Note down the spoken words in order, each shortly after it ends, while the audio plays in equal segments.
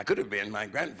I could have been my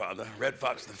grandfather, Red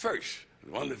Fox the First,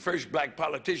 one of the first black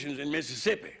politicians in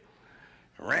Mississippi,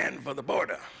 ran for the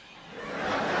border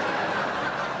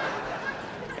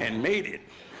and made it.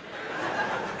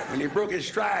 When he broke his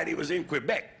stride, he was in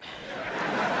Quebec.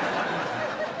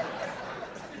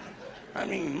 I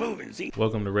mean, moving, see?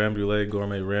 Welcome to Rambouillet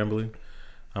Gourmet Rambling.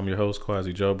 I'm your host,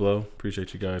 Quasi Joe Blow.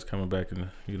 Appreciate you guys coming back and,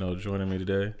 joining me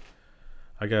today.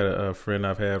 I got a friend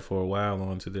I've had for a while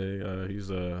on today.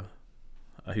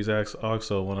 He's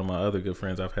also one of my other good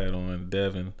friends I've had on,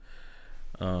 Devin.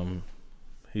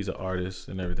 He's an artist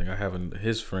and everything. I have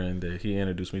his friend that he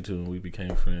introduced me to, and we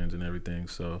became friends and everything.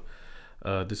 So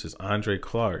this is Andre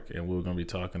Clark, and we're going to be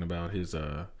talking about his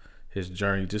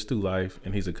journey just through life,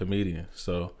 and he's a comedian.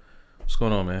 So what's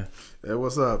going on, man? Hey,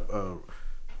 what's up,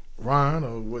 Ron,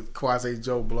 or with Quasi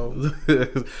Joe Blow?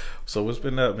 So what's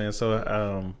been up, man?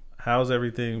 So how's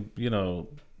everything,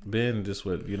 been just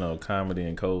with, comedy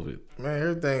and COVID? Man,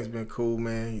 everything's been cool,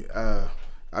 man.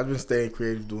 I've been staying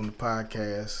creative doing the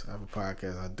podcast. I have a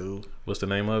podcast I do. What's the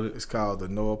name of it? It's called the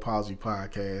No Apology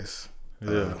Podcast.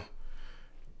 Yeah.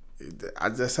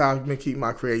 That's how I've been keeping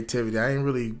my creativity. I ain't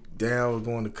really down with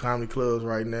going to comedy clubs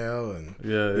right now and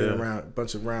being around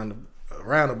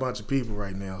a bunch of people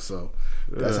right now. So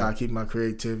that's how I keep my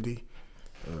creativity.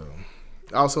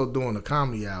 Also doing a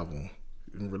comedy album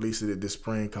and releasing it this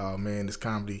spring called Man This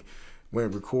Comedy. Went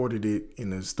and recorded it in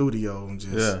the studio and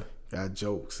just got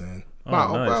jokes and my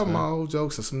old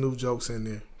jokes and some new jokes in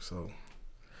there. So,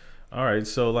 all right.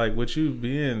 So like with you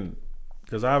being,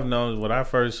 because I've known when I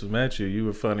first met you, you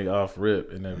were funny off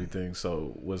rip and everything.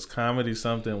 So was comedy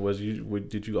something?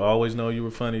 Did you always know you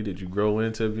were funny? Did you grow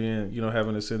into being,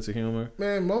 having a sense of humor?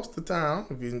 Man, most of the time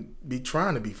I don't be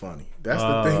trying to be funny. That's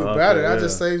the thing about it. I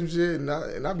just say some shit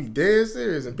and I be dead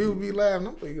serious and people be laughing.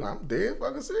 I'm thinking I'm dead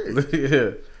fucking serious. Yeah.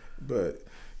 But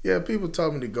yeah, people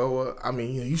told me to go. I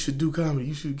mean, you should do comedy.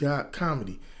 You should got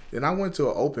comedy. Then I went to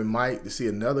an open mic to see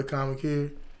another comic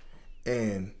here,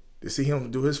 and to see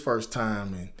him do his first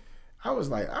time, and I was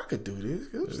like, I could do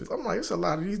this. I'm like, it's a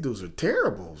lot of these dudes are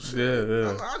terrible.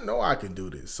 Yeah. I know I can do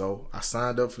this. So I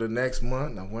signed up for the next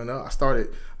month, and I went up. I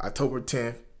started October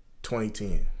 10th,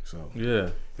 2010. So yeah,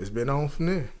 it's been on from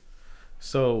there.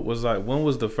 So when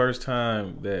was the first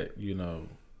time that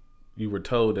you were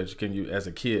told that you as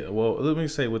a kid? Well, let me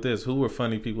say with this, who were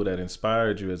funny people that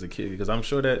inspired you as a kid? Because I'm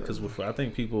sure that, I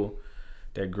think people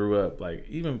that grew up, like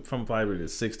even from probably the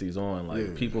 60s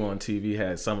on, people on TV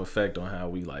had some effect on how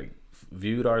we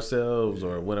viewed ourselves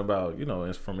or went about,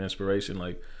 from inspiration.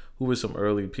 Like who were some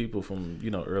early people from,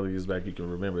 early years back you can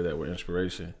remember that were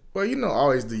inspiration? Well,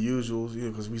 always the usuals,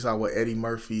 because we saw what Eddie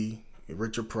Murphy,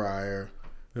 Richard Pryor,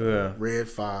 Red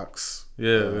Fox.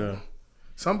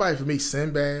 Somebody for me,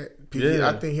 Sinbad.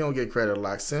 I think he don't get credit a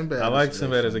lot. Sinbad. I liked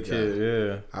Sinbad as a kid.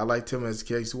 Yeah, I liked him as a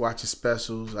kid. I used to watch his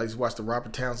specials. I used to watch the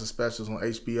Robert Townsend specials on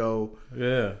HBO.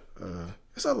 Yeah,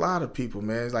 it's a lot of people,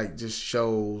 man. It's like just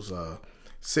shows,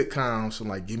 sitcoms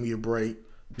from Give Me a Break.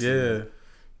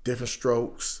 Different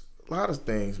Strokes. A lot of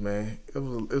things, man. It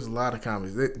was a lot of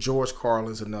comedies. George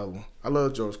Carlin's another one. I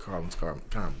love George Carlin's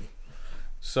comedy.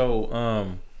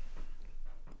 So,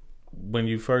 when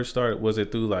you first started, was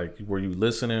it through were you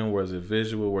listening? Was it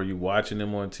visual? Were you watching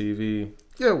them on TV?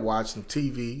 Yeah, watching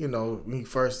TV. When you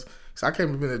first, cause I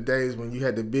came up in the days when you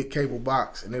had the big cable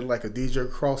box and it was like a DJ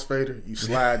crossfader. You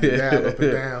slide the dial up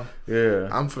and down. Yeah,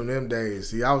 I'm from them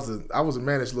days. See, I was a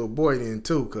managed little boy then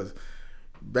too, cause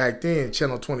back then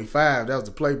Channel 25 that was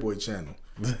the Playboy channel,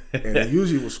 and it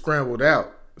usually was scrambled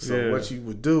out. So what you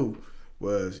would do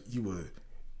was you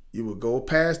would go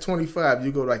past 25.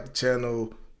 You go to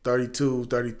channel 32,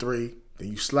 33, then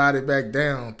you slide it back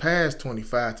down past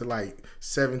 25 to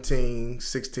 17,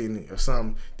 16 or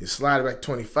something, then slide it back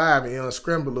 25 and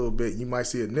unscramble a little bit, you might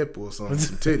see a nipple or something,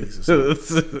 some titties or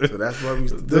something. So that's what we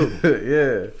used to do.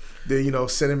 Yeah. Then,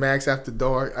 Cinemax after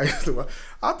dark. I thought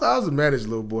I was a managed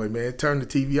little boy, man. Turn the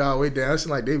TV all the way down. It's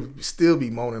like they would still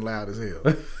be moaning loud as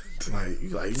hell.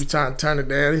 You trying to turn it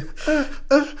down.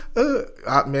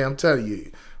 Man, I'm telling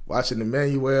you. Watching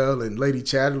Emmanuel and Lady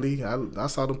Chatterley, I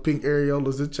saw them pink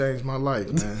areolas. It changed my life,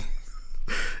 man.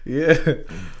 Yeah.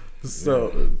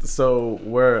 So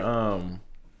where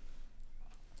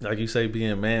like you say,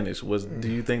 being managed do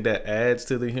you think that adds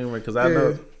to the humor? Because I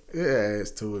know it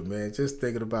adds to it, man. Just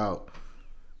thinking about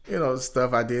the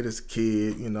stuff I did as a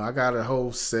kid. I got a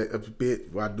whole set of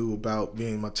bit where I do about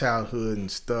being my childhood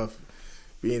and stuff,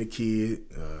 being a kid.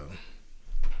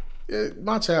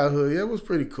 My childhood, it was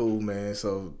pretty cool, man.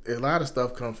 So a lot of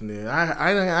stuff comes from there.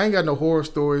 I ain't got no horror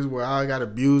stories where I got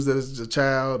abused as a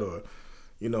child or,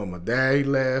 You know, my dad he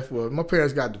left. Well, my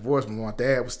parents got divorced, but my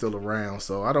dad was still around.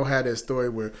 So I don't have that story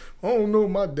where I don't know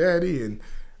my daddy, and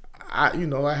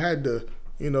I had to,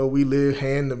 we lived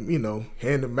hand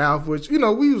to mouth. Which I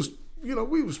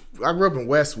grew up in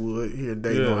Westwood here in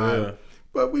Dayton, Ohio,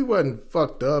 but we wasn't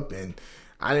fucked up, and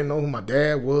I didn't know who my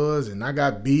dad was, and I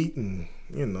got beat, and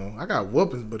I got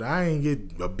whoopings, but I ain't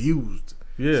get abused.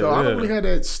 Yeah, so I don't really have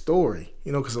that story,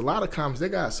 because a lot of comics they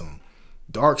got some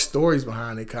dark stories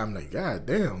behind their comic. Like, God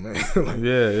damn, man. Like,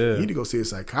 you need to go see a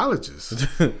psychologist.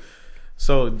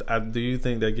 So, do you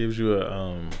think that gives you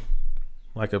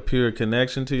a pure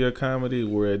connection to your comedy,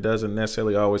 where it doesn't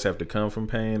necessarily always have to come from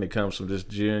pain? It comes from just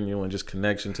genuine, just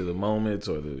connection to the moments,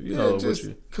 or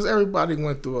because everybody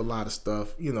went through a lot of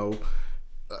stuff.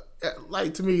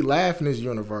 Like, to me, laughing is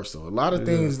universal. A lot of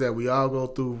things that we all go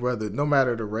through, no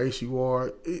matter the race you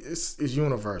are, it's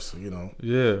universal.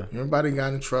 Yeah. Everybody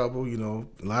got in trouble. A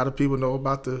lot of people know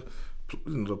about the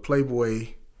Playboy.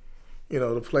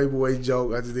 The Playboy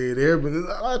joke I just did there, but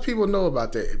a lot of people know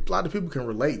about that. A lot of people can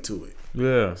relate to it.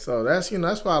 Yeah. So that's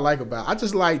that's what I like about it. I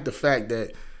just like the fact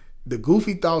that the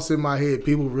goofy thoughts in my head,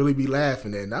 people really be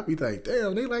laughing at, and I be like,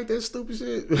 damn, they like that stupid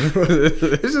shit.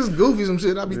 It's just goofy some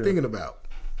shit I be thinking about.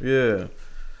 Yeah.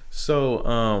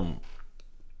 So,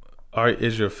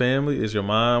 is your family, is your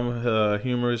mom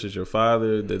humorous? Is your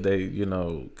father? Did they,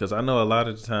 because I know a lot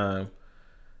of the time,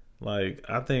 like,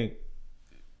 I think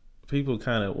people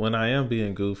kind of, when I am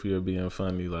being goofy or being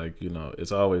funny, like,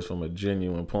 it's always from a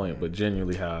genuine point, but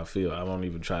genuinely how I feel. I don't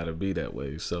even try to be that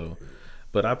way. So,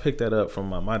 but I picked that up from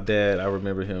my dad. I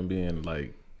remember him being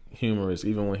like humorous,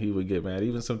 even when he would get mad.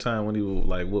 Even sometime when he would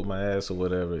like whoop my ass or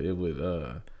whatever,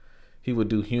 he would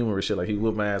do humorous shit. Like, he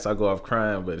whoop my ass, I go off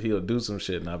crying, but he'll do some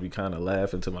shit and I'll be kind of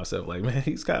laughing to myself like, man,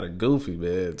 he's kind of goofy,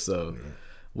 man. So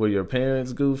were your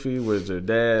parents goofy? Was your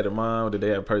dad or mom, did they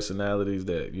have personalities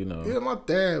that, Yeah, my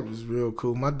dad was real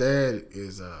cool. My dad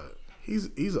is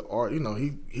he's an art,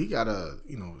 he got a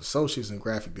associates in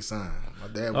graphic design. My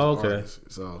dad was an artist.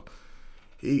 So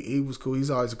he was cool.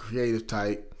 He's always a creative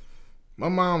type. My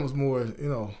mom was more,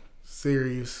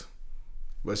 serious,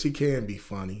 but she can be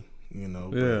funny,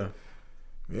 Yeah.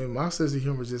 Man, my sense of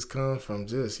humor just comes from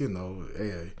just,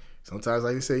 hey, sometimes,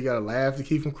 like you say, you gotta laugh to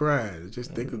keep from crying.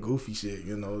 Just think of goofy shit,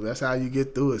 That's how you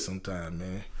get through it sometimes,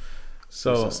 man.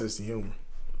 So, that's sense of humor.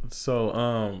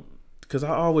 So, because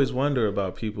I always wonder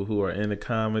about people who are into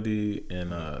comedy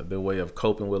and their way of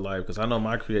coping with life. Because I know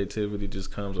my creativity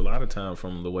just comes a lot of time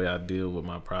from the way I deal with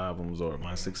my problems or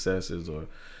my successes or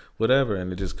whatever,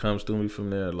 and it just comes through me from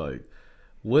there. Like,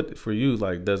 what for you?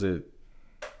 Like, does it?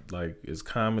 Like, is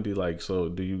comedy like, so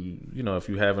do you, if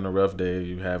you're having a rough day,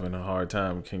 you're having a hard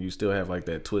time, can you still have like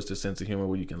that twisted sense of humor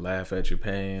where you can laugh at your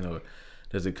pain, or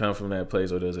does it come from that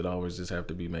place, or does it always just have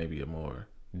to be maybe a more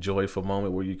joyful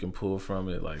moment where you can pull from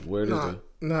it? Like, where does it?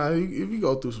 If you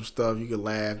go through some stuff, you can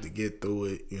laugh to get through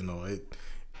it.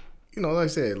 Like I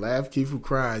said, laugh, keep from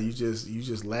crying. You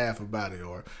just laugh about it.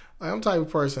 Or like, I'm the type of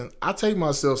person, I take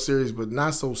myself serious, but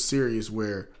not so serious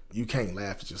where you can't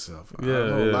laugh at yourself. I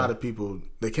know a lot of people,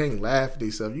 they can't laugh at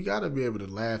themselves. You got to be able to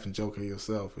laugh and joke at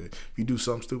yourself. If you do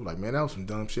something stupid, like, man, that was some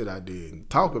dumb shit I did, and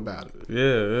talk about it.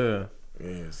 Yeah,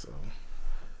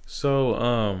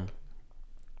 So,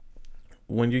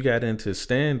 when you got into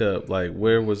stand-up, like,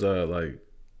 where was,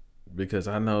 because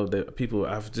I know that people,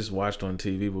 I've just watched on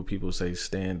TV where people say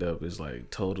stand-up is, like,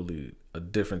 totally a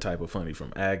different type of funny,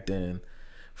 from acting,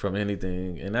 from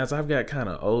anything. And as I've got kind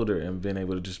of older and been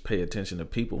able to just pay attention to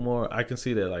people more, I can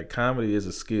see that like comedy is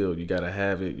a skill. You got to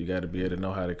have it. You got to be able to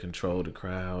know how to control the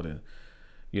crowd, and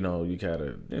you got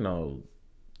to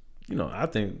I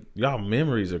think y'all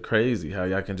memories are crazy, how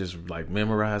y'all can just like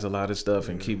memorize a lot of stuff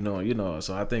and keep knowing,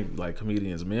 so I think like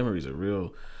comedians' memories are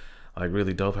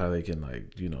really dope, how they can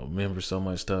like remember so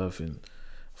much stuff. And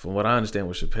from what I understand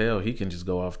with Chappelle, he can just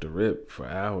go off the rip for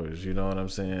hours, you know what I'm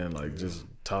saying? Like, just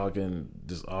talking,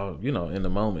 just all, in the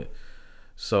moment.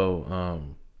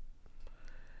 So,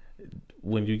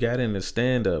 when you got into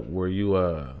stand-up, were you,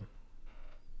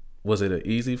 was it an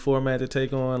easy format to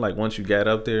take on? Like, once you got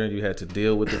up there and you had to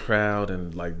deal with the crowd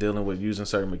and, like, dealing with using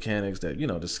certain mechanics that,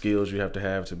 the skills you have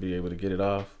to be able to get it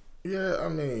off? Yeah, I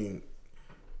mean,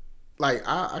 like,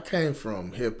 I came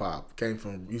from hip-hop.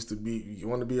 Used to be, you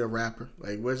want to be a rapper?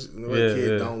 Like, what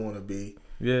kid don't want to be?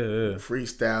 Yeah.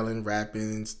 Freestyling, rapping,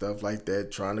 and stuff like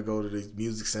that, trying to go to these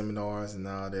music seminars and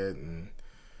all that. And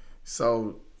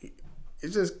so it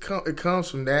just it comes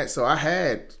from that. So I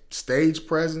had stage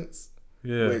presence,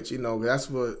 which, that's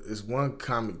what this one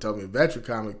comic told me, a veteran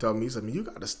comic told me. He said, you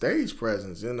got a stage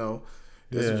presence,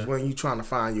 This is when you trying to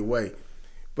find your way.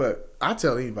 But I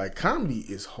tell anybody, comedy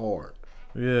is hard.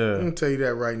 Yeah. I'm going to tell you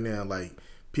that right now. Like,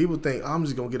 people think I'm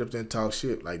just gonna get up there and talk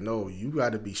shit. Like, no, you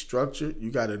got to be structured.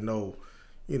 You got to know,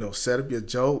 set up your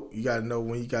joke. You got to know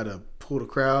when you got to pull the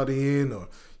crowd in, or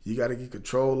you got to get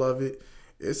control of it.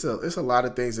 It's a lot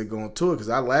of things that go into it. Because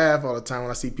I laugh all the time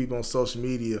when I see people on social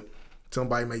media.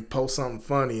 Somebody may post something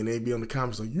funny and they be on the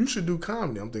comments like, you should do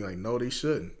comedy. I'm thinking like, no, they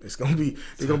shouldn't. They're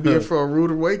gonna be in for a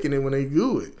rude awakening when they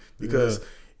do it. Because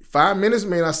 5 minutes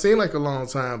may not seem like a long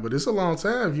time, but it's a long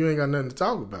time if you ain't got nothing to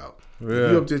talk about. Yeah.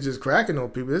 If you up there just cracking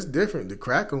on people, it's different to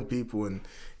crack on people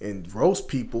and roast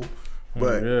people.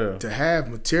 But to have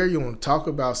material and talk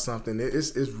about something,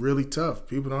 it's really tough.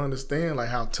 People don't understand like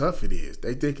how tough it is.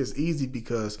 They think it's easy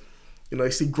because they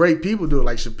see great people do it.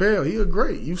 Like Chappelle, he a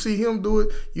great. You see him do it,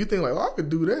 you think like, I could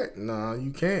do that. Nah,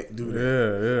 you can't do that.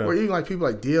 Yeah. Or even like people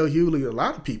like D.L. Hughley, a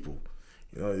lot of people,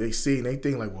 they see and they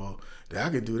think like, well, I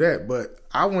could do that. But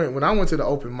when I went to the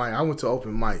open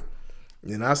mic,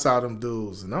 and I saw them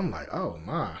dudes, and I'm like, oh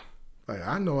my, like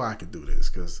I know I could do this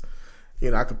because,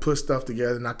 I could put stuff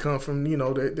together, and I come from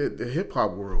the hip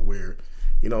hop world where,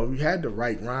 you had to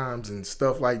write rhymes and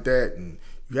stuff like that, and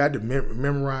you had to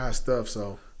memorize stuff,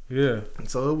 so. Yeah.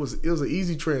 So it was an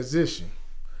easy transition.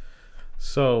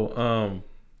 So,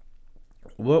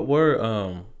 what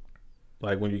were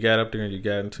like when you got up there and you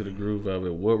got into the groove of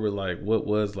it? What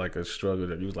was like a struggle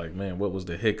that you was like, man? What was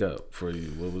the hiccup for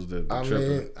you? What was the I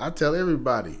mean, I tell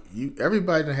everybody,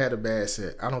 everybody that had a bad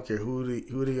set. I don't care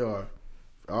who they are,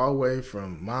 all the way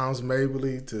from Miles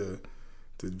Mabley to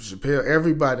Chappelle.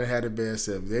 Everybody that had a bad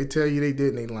set. If they tell you they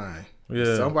didn't, they lying.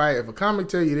 Yeah. If a comic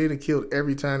tell you they done killed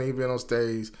every time they been on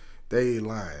stage, they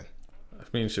lying. I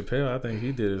mean, Chappelle, I think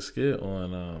he did a skit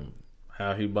on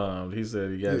how he bombed. He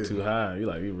said he got too high.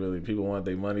 People want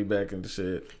their money back and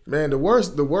shit. Man, the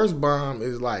worst bomb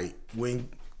is like when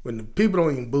the people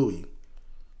don't even boo you.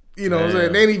 You know what I'm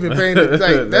saying? They ain't even paying that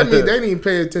means they didn't even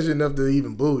pay attention enough to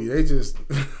even boo you. They just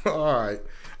all right.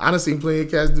 I done seen plenty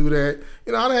of cats do that.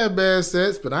 I done had bad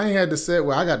sets, but I ain't had the set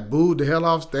where I got booed the hell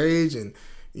off stage and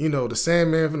the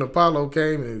Sandman from Apollo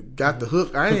came and got the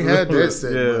hook. I ain't had that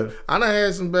set, but I done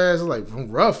had some bad sets, like some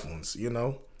rough ones,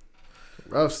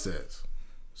 rough sets.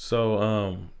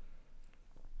 So,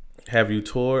 have you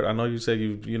toured? I know you said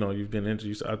you've been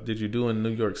did you do in New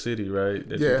York City, right?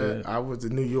 I was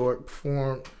in New York,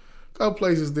 performed a couple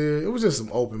places there. It was just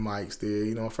some open mics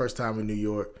there. First time in New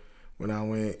York when I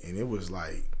went, and it was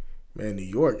like, man, New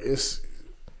York,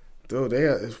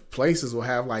 places will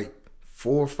have like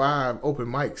 4 or 5 open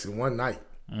mics in one night.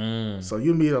 So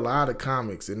you meet a lot of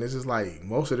comics, and this is like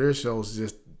most of their shows is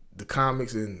just the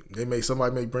comics, and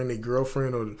somebody may bring their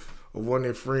girlfriend or one of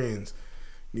their friends.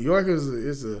 New York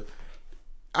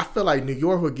I feel like New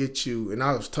York would get you, and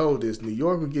I was told this, New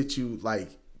York would get you like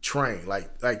trained, like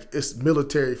it's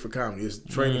military for comedy, it's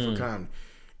training for comedy,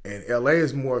 and LA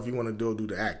is more if you want to do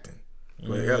the acting.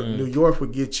 But New York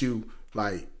would get you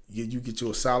like you get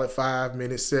you a solid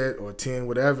 5-minute set or 10,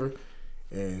 whatever.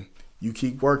 And you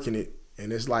keep working it,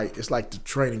 and it's like the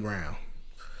training ground.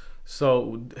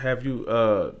 So have you?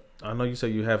 I know you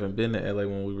said you haven't been to LA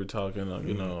when we were talking,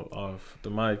 off the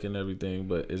mic and everything.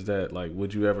 But is that like,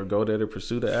 would you ever go there to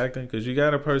pursue the acting? Because you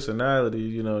got a personality,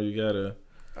 you gotta.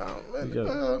 I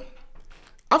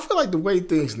feel like the way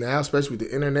things now, especially with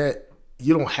the internet,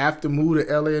 you don't have to move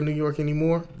to LA or New York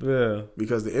anymore. Yeah.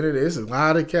 Because the internet, it's a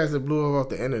lot of cats that blew up off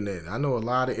the internet. I know a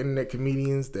lot of internet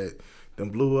comedians that them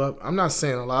blew up. I'm not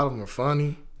saying a lot of them are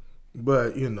funny,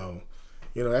 but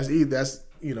that's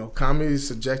comedy is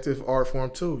subjective art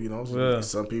form too.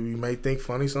 Some people you may think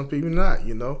funny, some people not.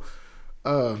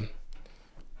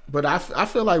 But I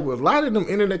feel like with a lot of them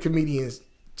internet comedians,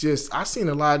 I seen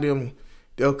a lot of them.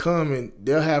 They'll come and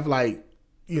they'll have like,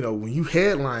 when you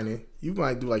headlining, you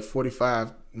might do like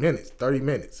 45 minutes, 30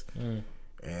 minutes,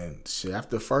 and shit,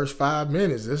 after the first 5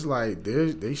 minutes, it's like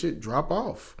they should drop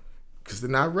off. Because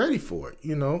they're not ready for it,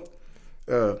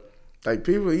 like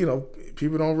people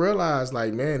don't realize,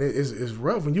 like, man, it's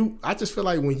rough. I just feel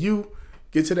like when you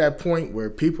get to that point where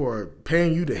people are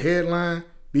paying you to headline,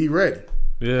 be ready.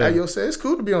 Yeah. Like you'll say, it's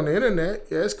cool to be on the internet.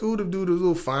 Yeah, it's cool to do the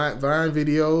little Vine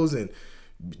videos and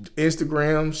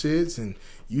Instagram shits and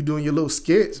you doing your little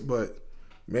skits. But,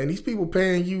 man, these people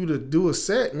paying you to do a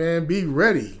set, man, be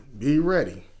ready. Be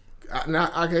ready.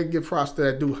 Now, I can give props to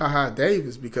that dude, HaHa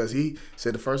Davis, because he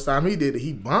said the first time he did it,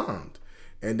 he bombed.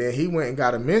 And then he went and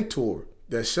got a mentor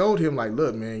that showed him, like,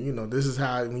 look, man, this is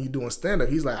how, when you're doing stand-up,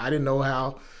 he's like, I didn't know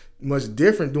how much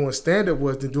different doing stand-up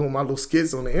was than doing my little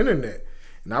skits on the internet.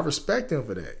 And I respect him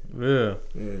for that.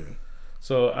 Yeah.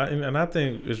 So, I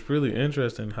think it's really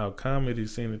interesting how comedy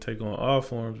seems to take on all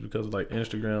forms because of, like,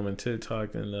 Instagram and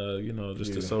TikTok and,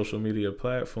 the social media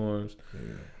platforms.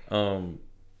 Yeah.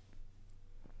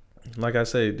 Like I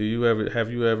say,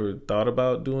 have you ever thought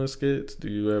about doing skits? Do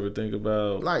you ever think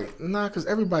about Like, nah, because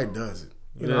everybody does it.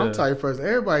 You know, I'm the type of person,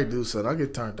 everybody do something. I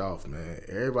get turned off, man.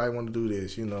 Everybody want to do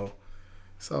this, you know.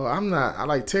 So I'm not, I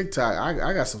like TikTok.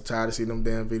 I got so tired of seeing them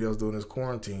damn videos during this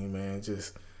quarantine, man.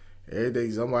 Just every day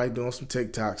somebody doing some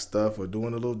TikTok stuff or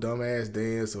doing a little dumbass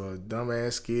dance or a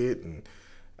dumbass skit. And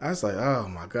I was like, oh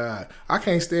my God. I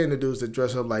can't stand the dudes that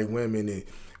dress up like women and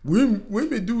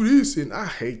women do this, and I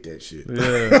hate that shit.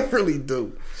 Yeah. I really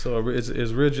do. So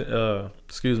is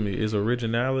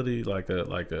originality like a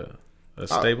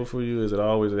staple for you? Is it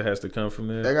always it has to come from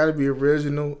there? They got to be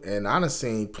original, and I done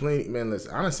seen plenty. Man,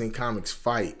 listen, I done seen comics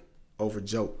fight over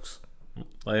jokes.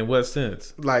 Like in what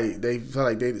sense? Like they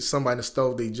felt like somebody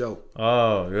stole their joke.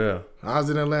 Oh yeah. I was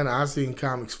in Atlanta. I seen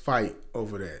comics fight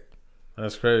over that.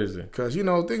 That's crazy. Cause you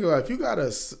know, think about it, if you got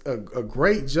a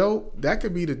great joke, that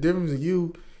could be the difference in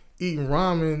you eating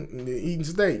ramen and eating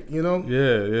steak. You know.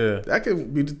 Yeah. That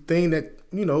could be the thing that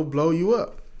blow you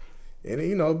up. And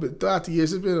but throughout the years,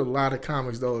 there's been a lot of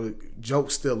comics though, joke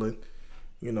stealing.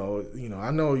 I know I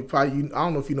don't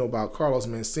know if you know about Carlos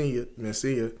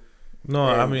Mencia. No,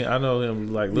 I mean I know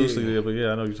him like loosely, but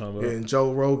yeah, I know what you're talking about. And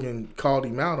Joe Rogan called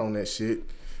him out on that shit,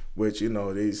 which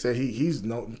they say he's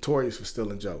notorious for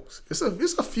stealing jokes. It's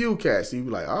a few cats you be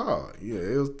like, oh yeah,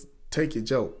 it'll take your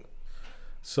joke.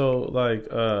 So like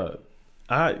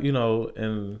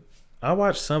and I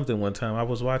watched something one time. I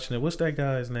was watching it. What's that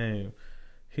guy's name?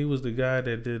 He was the guy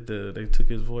that did they took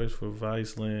his voice for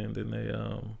Viceland, and they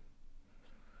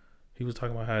he was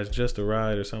talking about how it's just a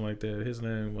ride or something like that. His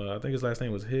name, I think his last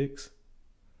name was Hicks.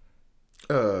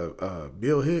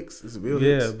 Bill Hicks. Is it Bill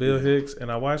Hicks? Yeah, Bill Hicks. And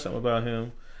I watched something about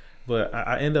him, but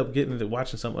I end up getting into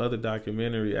watching some other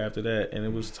documentary after that, and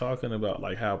it was talking about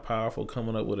like how powerful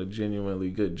coming up with a genuinely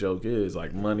good joke is,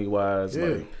 like money wise,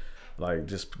 like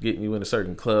just getting you into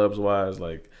certain clubs wise,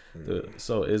 like.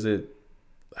 So is it?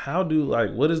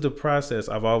 What is the process?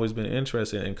 I've always been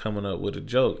interested in coming up with a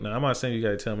joke. Now, I'm not saying you got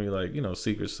to tell me like,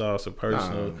 secret sauce or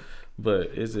personal,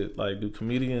 but is it like, do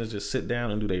comedians just sit down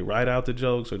and do they write out the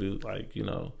jokes, or do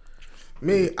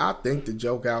Me, I think the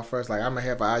joke out first. Like, I'm going to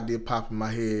have an idea pop in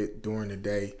my head during the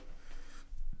day.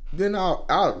 Then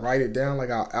I'll write it down.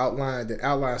 Like, I'll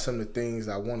outline some of the things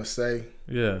I want to say.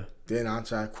 Yeah. Then I'll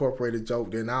try to incorporate a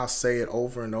joke. Then I'll say it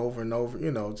over and over and over.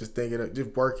 Just thinking,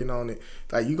 just working on it.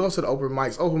 Like you go to the open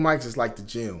mics. Open mics is like the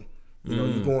gym.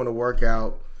 You going to work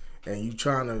out and you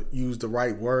trying to use the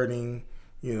right wording,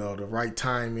 the right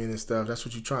timing and stuff. That's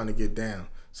what you're trying to get down.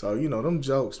 So them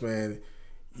jokes, man.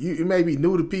 It may be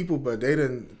new to people, but they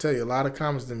didn't tell you a lot of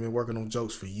comics have been working on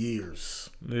jokes for years.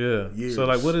 Yeah. Years. So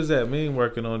like, what does that mean?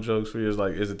 Working on jokes for years?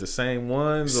 Like, is it the same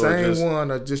ones?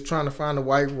 Or just trying to find the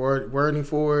right wording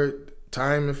for it,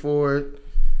 timing for it.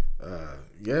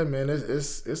 Yeah, man,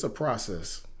 it's a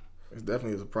process. It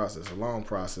definitely is a process, a long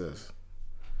process.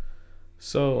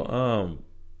 So,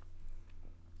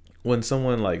 when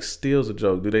someone like steals a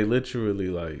joke, do they literally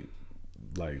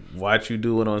like watch you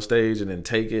do it on stage and then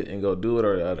take it and go do it,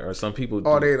 or some people?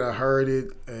 They done heard it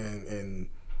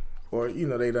or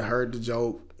they done heard the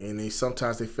joke, and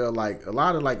sometimes they feel like a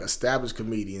lot of like established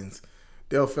comedians,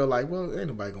 they'll feel like, well, ain't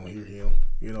nobody gonna hear him.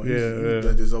 He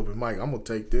did this open mic. I'm gonna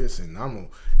take this and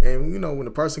when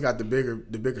the person got the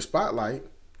bigger spotlight,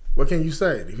 what can you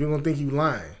say if you're gonna think you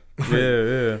lying?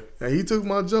 Yeah. And he took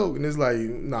my joke, and it's like,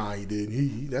 nah, he didn't.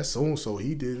 He that's so and so.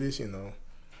 He did this,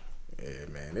 Yeah,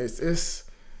 man,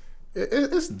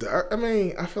 it's dark. I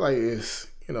mean, I feel like it's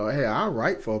hey, I'll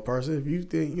write for a person if you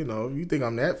think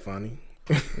I'm that funny.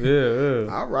 Yeah.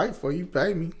 I'll write for you,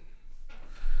 pay me.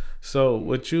 So,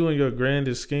 with you and your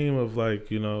grandest scheme of like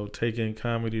taking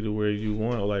comedy to where you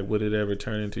want, like would it ever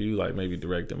turn into you like maybe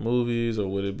directing movies, or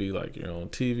would it be like your own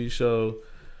TV show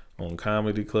on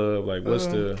Comedy Club? Like what's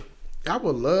I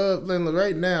would love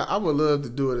right now. I would love to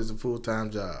do it as a full-time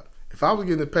job. If I was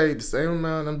getting paid the same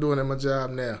amount I'm doing at my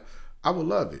job now, I would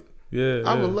love it. Yeah,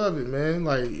 I would love it, man.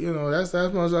 Like that's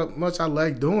much I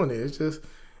like doing it. It's just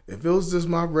if it was just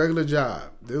my regular job,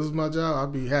 this was my job,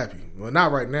 I'd be happy. Well,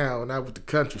 not right now, not with the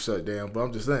country shut down, but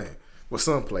I'm just saying, with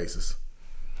some places.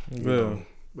 You know?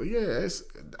 But yeah,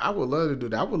 I would love to do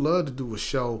that. I would love to do a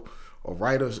show or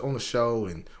write us on a show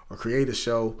or create a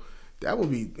show. That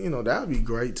would be, that would be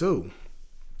great too.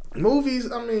 Movies,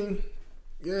 I mean,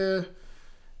 yeah,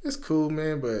 it's cool,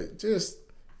 man, but just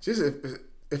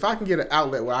if I can get an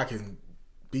outlet where I can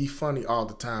be funny all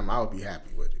the time, I would be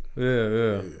happy with it.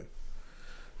 Yeah.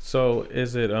 So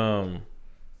is it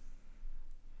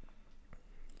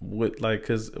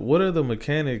cause what are the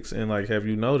mechanics, and like have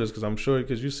you noticed, cause I'm sure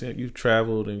cause you've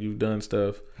traveled and you've done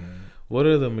stuff. What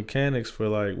are the mechanics for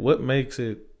like what makes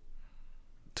it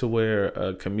to where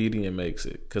a comedian makes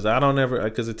it? Because I don't ever,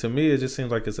 because to me it just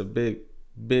seems like it's a big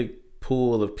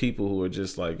pool of people who are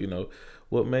just like, you know,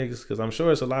 what makes, because I'm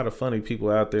sure it's a lot of funny people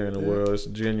out there in the world. It's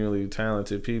genuinely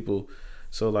talented people.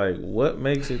 So like, what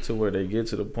makes it to where they get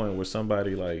to the point where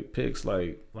somebody like picks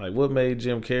like what made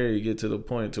Jim Carrey get to the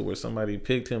point to where somebody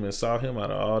picked him and saw him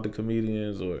out of all the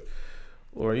comedians,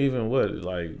 or even what,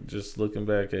 like just looking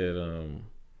back at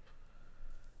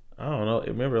I don't know,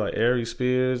 remember like Ari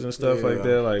Spears and stuff like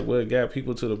that, like what got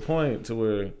people to the point to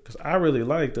where, because I really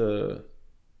liked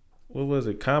what was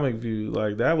it, Comic View,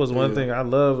 like that was one thing I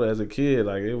loved as a kid.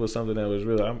 Like it was something that was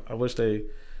real. I wish they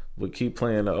would keep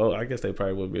playing I guess they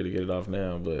probably wouldn't be able to get it off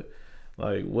now, but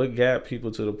like what got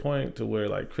people to the point to where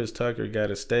like Chris Tucker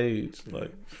got a stage,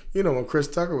 like, you know, when Chris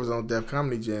Tucker was on Def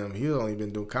Comedy Jam, he had only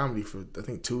been doing comedy for I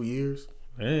think 2 years.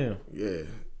 Damn. Yeah,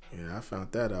 I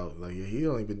found that out. Like, yeah, he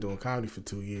only been doing comedy for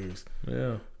 2 years.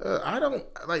 Yeah. I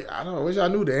wish I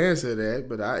knew the answer to that,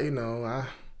 but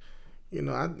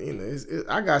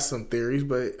I got some theories,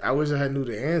 but I wish I had knew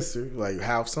the answer. Like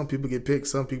how some people get picked,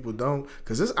 some people don't.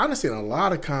 Because I've seen a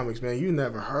lot of comics, man, you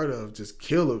never heard of, just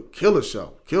kill a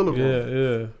show, kill a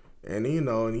room. Yeah. And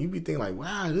and you be thinking like,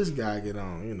 wow, this guy get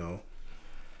on.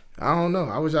 I don't know.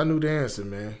 I wish I knew the answer,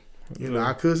 man.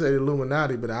 I could say the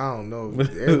Illuminati, but I don't know.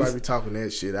 Everybody be talking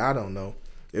that shit. I don't know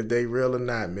if they real or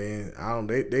not, man. I don't.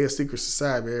 They a secret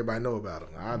society. But everybody know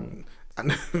about them. I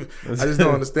just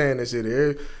don't understand that shit.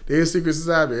 They're a secret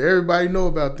society. Everybody know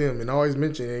about them and always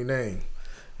mention their name.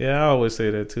 Yeah, I always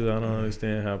say that too. I don't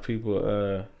understand how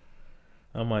people.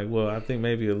 I'm like, well, I think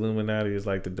maybe Illuminati is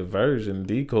like the diversion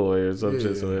decoy or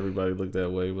something, so everybody look that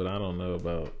way. But I don't know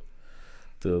about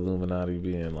the Illuminati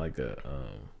being like a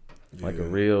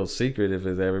real secret if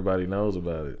everybody knows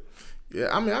about it.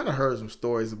 Yeah, I mean, I done heard some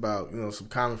stories about some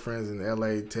common friends in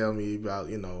LA tell me about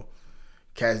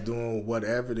cats doing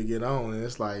whatever to get on, and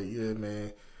it's like, yeah,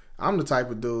 man, I'm the type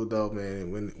of dude though, man.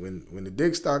 When the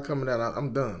dick start coming out,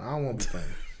 I'm done. I don't want to be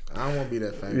famous. I don't want to be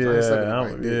that famous.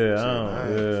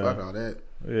 Fuck all that.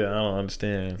 Yeah, I don't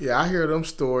understand. Yeah, I hear them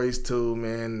stories too,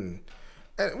 man.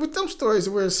 And with them stories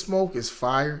where smoke is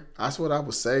fire, that's what I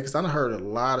would say, because I done heard a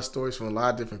lot of stories from a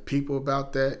lot of different people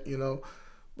about that,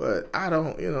 But I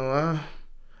don't,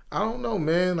 I don't know,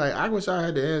 man. Like, I wish I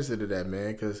had the answer to that,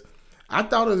 man, because I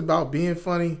thought it was about being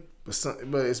funny,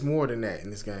 but it's more than that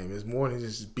in this game. It's more than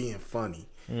just being funny.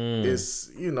 It's,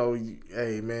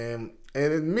 hey, man.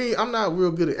 And me, I'm not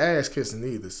real good at ass kissing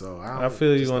either, so I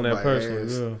feel you on that personally,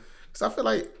 yeah. Because I feel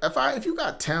like if you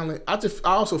got talent, I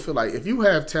also feel like if you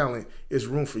have talent, it's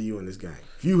room for you in this game.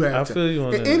 If you have I feel you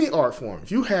on in that. Any art form, if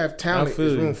you have talent,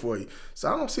 there's room for you.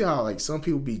 So I don't see how like some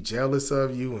people be jealous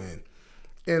of you,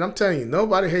 and I'm telling you,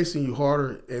 nobody hates you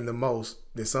harder and the most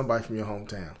than somebody from your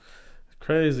hometown.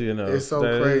 Crazy enough. It's so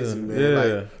crazy, man. Yeah.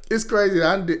 Like, it's crazy.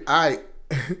 I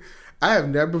have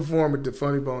never performed at the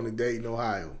Funny Bone in Dayton,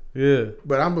 Ohio. Yeah.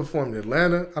 But I'm performing in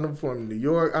Atlanta. I'm performing in New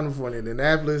York. I'm performing in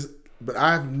Indianapolis. But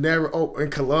I've never opened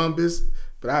in Columbus.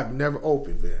 But I've never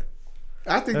opened there.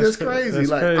 I think that's crazy. That's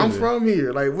like crazy. I'm from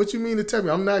here. Like, what you mean to tell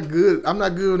me I'm not good? I'm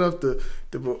not good enough to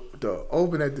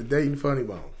open at the Dayton Funny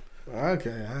Bone.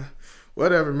 Okay,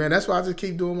 whatever, man. That's why I just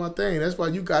keep doing my thing. That's why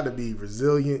you got to be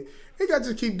resilient. You got to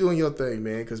just keep doing your thing,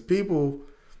 man. Because people,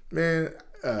 man,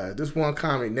 this one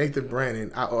comic, Nathan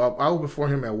Brandon, I opened for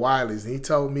him at Wiley's, and he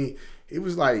told me, he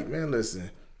was like, man,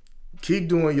 listen, keep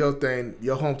doing your thing.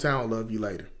 Your hometown will love you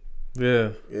later. Yeah.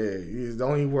 Yeah, you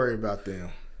don't even worry about them.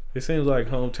 It seems like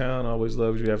hometown always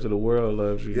loves you after the world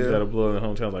loves you. Yeah. You got to blow in the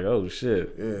hometown like, oh,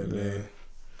 shit. Yeah, man.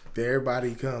 Then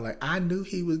everybody come like, I knew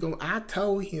he was going to, I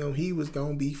told him he was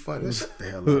going to be funny. Shut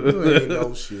the hell up. You ain't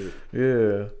no shit.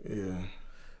 Yeah. Yeah.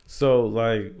 So,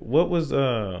 like, what was,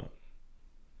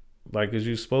 like, as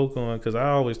you spoke on, because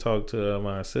I always talk to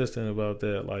my assistant about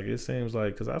that. Like, it seems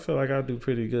like, because I feel like I do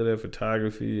pretty good at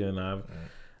photography, and I've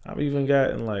even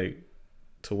gotten, like,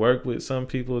 to work with some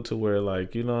people to where,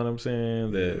 like, you know what I'm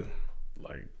saying? That,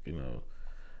 like,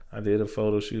 I did a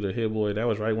photo shoot of Hit Boy. That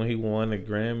was right when he won the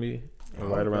Grammy,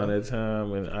 right around that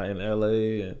time in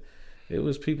LA. And it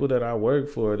was people that I worked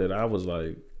for that I was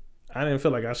like, I didn't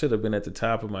feel like I should have been at the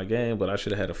top of my game, but I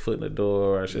should have had a foot in the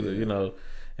door. I should have,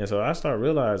 And so I start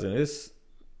realizing it's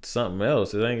something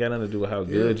else. It ain't got nothing to do with how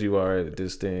good you are at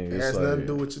this thing. It has nothing to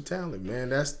do with your talent, man.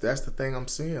 That's the thing I'm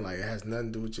seeing. Like, it has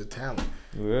nothing to do with your talent.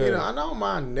 Yeah. I don't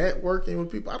mind networking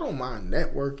with people. I don't mind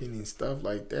networking and stuff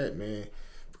like that, man.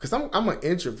 Because I'm an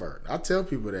introvert. I tell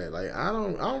people that. Like, I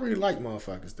don't really like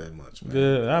motherfuckers that much, man.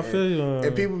 Yeah, I feel you.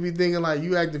 And people be thinking like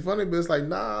you acting funny, but it's like,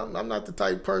 nah, I'm not the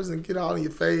type of person to get all in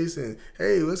your face and,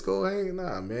 hey, let's go hang.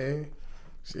 Nah, man.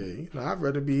 Shit, I'd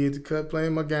rather be at the cut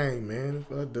playing my game, man. That's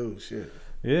what I do. Shit.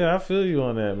 Yeah, I feel you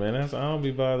on that, man. I don't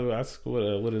be bothered.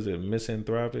 What is it,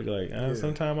 misanthropic? Like,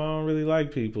 sometimes I don't really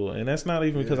like people, and that's not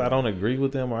even because I don't agree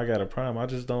with them or I got a problem. I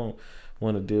just don't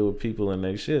want to deal with people and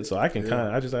their shit. So I can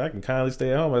I can kindly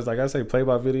stay at home. It's like I say, play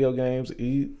my video games,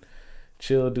 eat,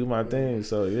 chill, do my thing.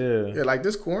 So yeah, like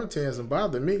this quarantine hasn't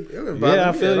bothered me. It didn't bother me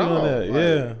I feel you at all. on that.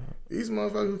 Like, these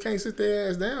motherfuckers who can't sit their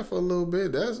ass down for a little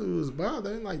bit, that's who's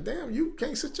bothering. Like, damn, you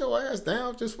can't sit your ass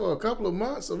down just for a couple of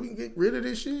months so we can get rid of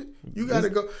this shit? You gotta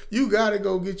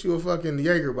go get you a fucking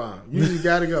Jaeger bomb. You just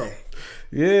gotta go.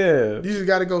 Yeah. You just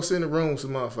gotta go sit in the room with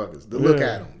some motherfuckers to look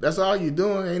at them. That's all you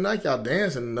doing. Ain't like y'all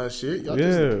dancing and that shit. Y'all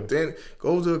just then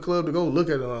go to a club to go look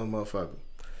at another motherfucker.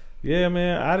 Yeah,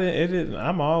 man.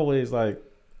 I'm always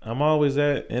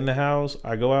in the house.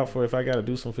 I go out for if I got to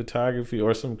do some photography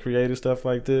or some creative stuff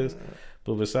like this.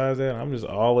 But besides that, I'm just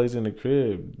always in the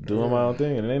crib doing my own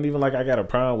thing. And it ain't even like I got a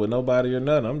problem with nobody or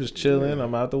nothing. I'm just chilling.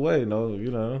 I'm out the way. No,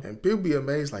 you know. And people be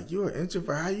amazed, like, you're an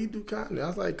introvert. How you do comedy? I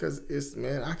was like, because it's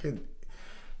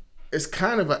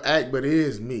kind of an act, but it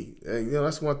is me. And, you know,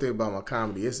 that's one thing about my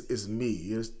comedy. It's me.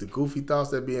 It's the goofy thoughts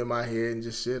that be in my head and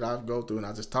just shit I go through and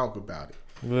I just talk about it.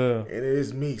 Yeah. And it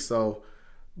is me. So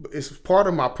it's part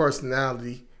of my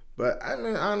personality. But I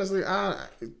mean, honestly,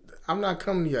 I'm not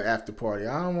coming to your after party.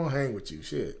 I don't want to hang with you.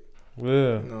 Shit.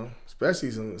 Yeah. You know, especially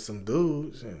some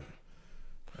dudes. Yeah.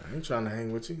 I ain't trying to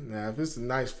hang with you. Now, if it's a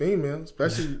nice female,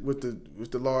 especially with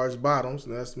the large bottoms,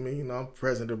 that's me. You know, I'm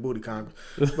president of Booty Congress.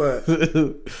 But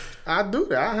I do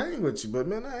that. I hang with you. But,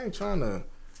 man, I ain't trying to.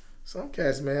 Some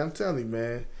cats, man, I'm telling you,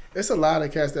 man, it's a lot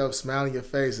of cats that will smile in your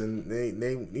face and they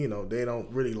you know, they don't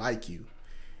really like you.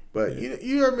 But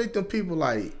you ever make them people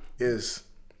like it's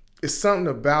something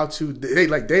about you.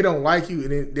 They don't like you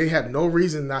and they have no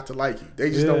reason not to like you. They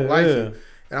just don't like you.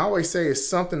 And I always say it's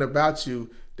something about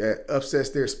you that upsets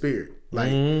their spirit.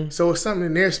 Like so it's something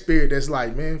in their spirit that's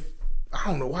like, man, I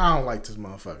don't know why I don't like this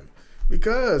motherfucker.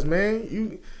 Because, man,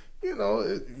 you know,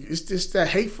 it's just that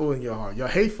hateful in your heart. You're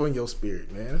hateful in your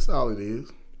spirit, man. That's all it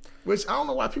is. Which I don't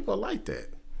know why people are like that.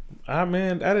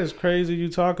 Man, that is crazy you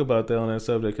talk about that on that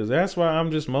subject, because that's why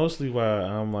I'm just mostly why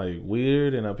I'm like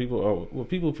weird and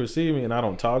people perceive me and I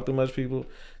don't talk to much people,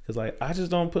 because like I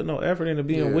just don't put no effort into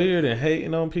being weird and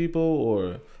hating on people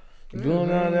or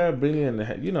doing all that,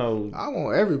 bringing, you know. I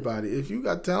want everybody. If you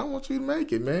got talent, I want you to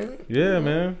make it, man. Yeah, you know,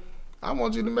 man. I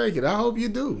want you to make it. I hope you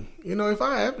do. You know, if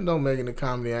I ever don't make it in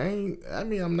comedy,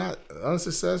 I'm not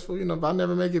unsuccessful. You know, if I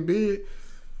never make it big,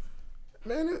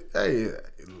 man, hey,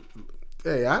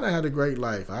 I done had a great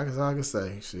life. I can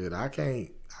say, shit, I can't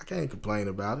complain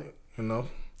about it, you know.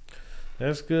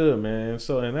 That's good, man.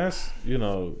 So, and that's, you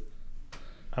know,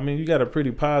 I mean, you got a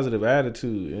pretty positive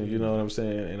attitude, and you know what I'm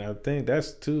saying? And I think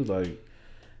that's too, like,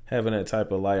 having that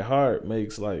type of light heart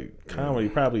makes, like, comedy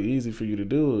probably easy for you to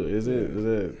do. Is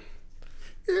it?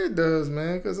 It does,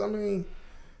 man, because, I mean,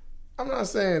 I'm not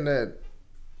saying that,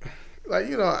 like,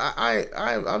 you know,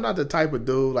 I'm not the type of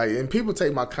dude, like, and people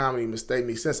take my comedy mistake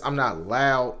me. Since I'm not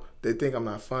loud, they think I'm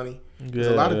not funny. Because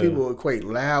a lot of people equate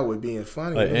loud with being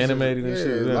funny. Like animated and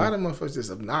shit. Yeah, a lot of motherfuckers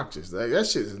just obnoxious. Like, that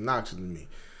shit is obnoxious to me.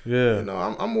 Yeah. You know,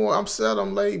 I'm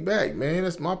seldom laid back, man.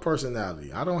 That's my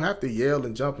personality. I don't have to yell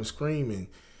and jump and scream and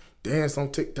dance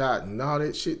on TikTok and all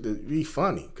that shit to be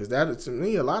funny. Because that, to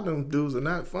me, a lot of them dudes are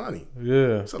not funny.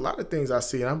 Yeah. It's a lot of things I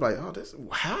see, and I'm like, oh,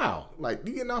 how? Like,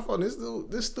 you getting off on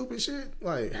this stupid shit?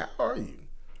 Like, how are you?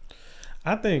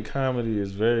 I think comedy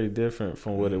is very different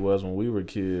from what it was when we were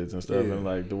kids and stuff, and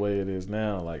like the way it is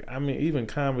now. Like, I mean, even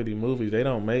comedy movies, they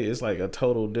don't make, it's like a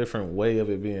total different way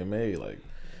of it being made. Like,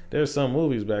 there's some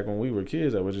movies back when we were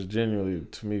kids that were just genuinely,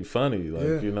 to me, funny.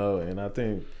 Like, you know, and I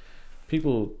think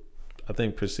people,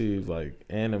 perceive like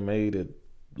animated,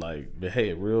 like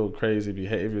real crazy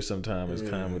behavior sometimes as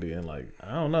comedy, and like,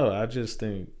 I don't know, I just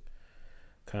think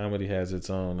comedy has its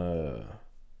own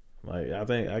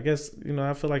I guess, you know,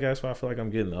 I feel like that's why I feel like I'm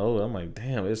getting old. I'm like,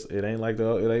 damn, it ain't like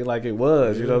it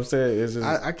was. You know what I'm saying? It's just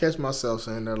I catch myself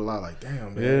saying that a lot. Like,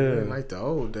 damn, man, it ain't like the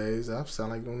old days. I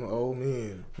sound like one of the old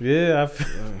men. Yeah,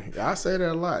 I say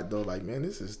that a lot though. Like, man,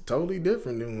 this is totally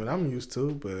different than what I'm used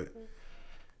to. But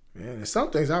man, some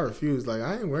things I refuse. Like,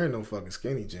 I ain't wearing no fucking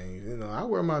skinny jeans. You know, I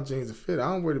wear my jeans to fit.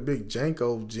 I don't wear the big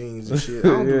Janko jeans and shit. I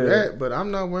don't do that. But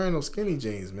I'm not wearing no skinny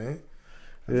jeans, man.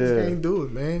 I just can't do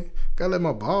it, man. Gotta let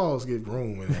my balls get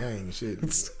room and hang and shit.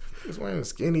 Just wearing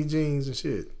skinny jeans and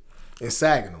shit. And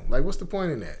sagging them. Like, what's the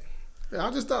point in that?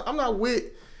 I'm not with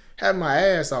having my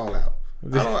ass all out.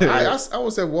 I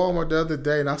was at Walmart the other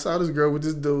day and I saw this girl with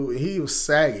this dude and he was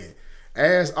sagging.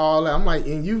 Ass all out. I'm like,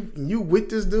 and you with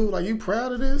this dude? Like, you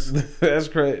proud of this? That's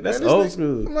crazy. That's man, old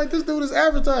school. I'm like, this dude is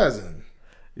advertising.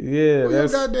 Yeah. Pull your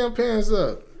goddamn pants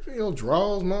up. Your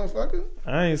draws, motherfucker.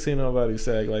 I ain't seen nobody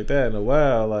sag like that in a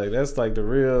while. Like that's like the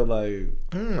real like.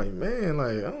 I'm like, man,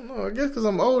 like I don't know. I guess because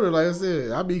I'm older. Like I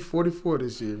said, I'll be 44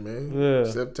 this year, man. Yeah.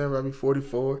 September I'll be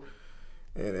 44,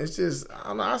 and it's just I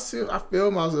don't know. I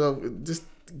feel myself just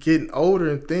getting older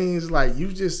and things like you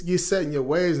just get set in your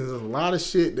ways, and there's a lot of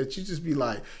shit that you just be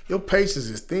like, your patience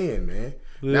is thin, man.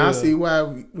 Yeah. Now I see why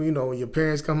when your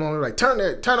parents come home, they're like,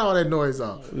 turn all that noise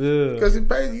off. Yeah. Because you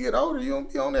get older, you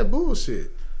don't be on that bullshit.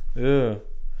 Yeah.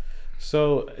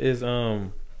 So it's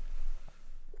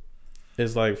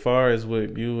like far as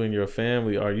with you and your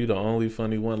family, are you the only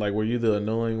funny one? Like, were you the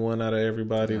annoying one out of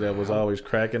everybody that was always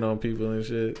cracking on people and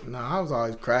shit? No, I was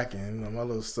always cracking. My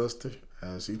little sister,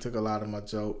 she took a lot of my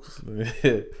jokes.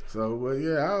 So, but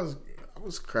yeah, I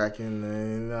was cracking,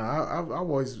 and I've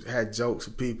always had jokes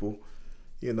with people.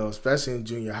 Especially in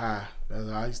junior high. That's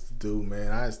what I used to do,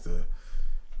 man.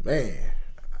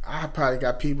 I probably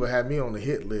got people had me on the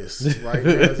hit list. Right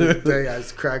now, the day I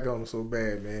just crack on them so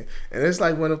bad, man. And it's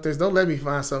like one of things. Don't let me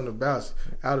find something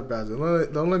out about you.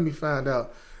 Don't let me find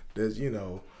out that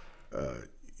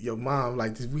your mom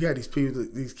like this. We had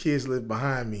these kids live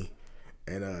behind me,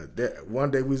 and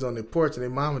one day we was on the porch and their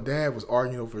mom and dad was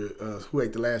arguing over who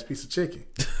ate the last piece of chicken.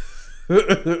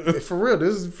 For real,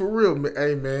 this is for real.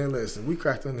 Hey man, listen, we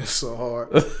cracked on this so hard.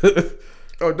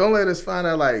 Oh, don't let us find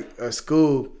out like at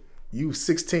school you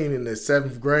 16 in the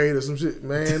 7th grade or some shit.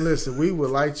 Man, listen, we would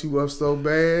light you up so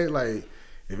bad. Like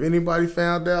if anybody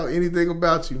found out anything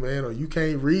about you, man, or you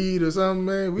can't read or something,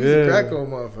 man, we just crack on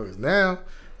motherfuckers. Now,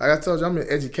 like I told you, I'm in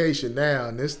education now,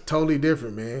 and it's totally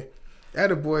different, man. I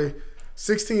had a boy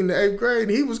 16 in the 8th grade,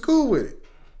 and he was cool with it.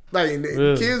 Like,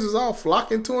 the kids was all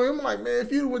flocking to him. I'm like, man, if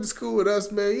you went to school with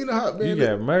us, man, you know how, man. You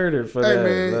got murdered for that.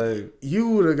 Man, like, you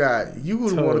would have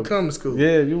want to come to school.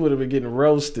 Yeah, you would have been getting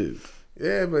roasted.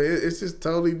 Yeah, but it's just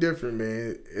totally different,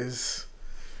 man.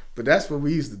 But that's what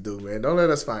we used to do, man. Don't let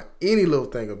us find any little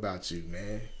thing about you,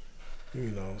 man.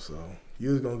 So you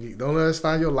was gonna don't let us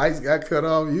find your lights got cut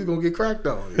off. You gonna get cracked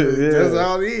on. That's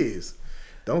all it is.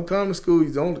 Don't come to school.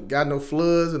 You don't got no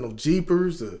floods or no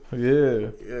jeepers.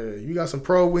 You got some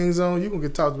pro wings on. You gonna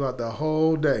get talked about the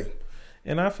whole day.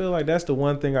 And I feel like that's the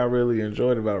one thing I really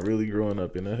enjoyed about really growing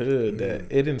up in the hood, that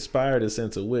it inspired a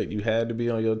sense of wit. You had to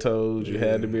be on your toes. You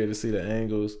had to be able to see the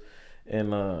angles,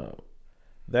 and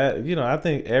that I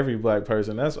think every black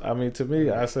person. To me,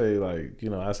 I say like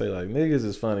niggas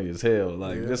is funny as hell.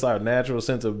 Like just our natural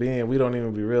sense of being. We don't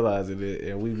even be realizing it,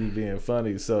 and we be being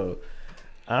funny. So.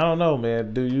 I don't know,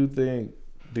 man. Do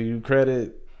you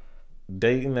credit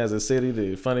Dayton as a city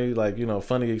the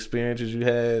funny experiences you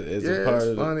had as a part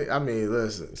of funny. I mean,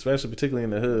 listen, especially particularly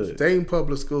in the hood. Dayton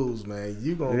public schools, man.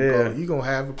 You gonna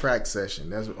have a crack session.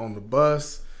 That's on the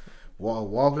bus,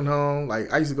 walking home.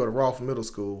 Like I used to go to Rolfe Middle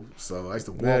School, so I used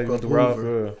to walk up to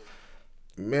Hoover.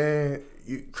 Man,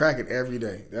 you cracking every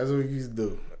day. That's what we used to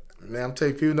do. Man, I'm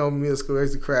telling you, people know middle school. I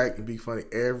used to crack and be funny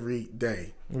every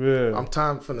day. Yeah.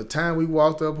 From the time we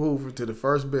walked up Hoover to the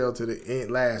first bell to the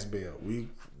last bell. We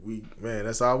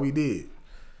that's all we did.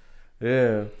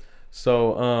 Yeah.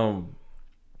 So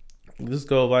let's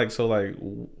go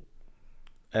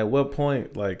at what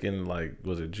point in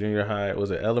was it junior high,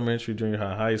 was it elementary, junior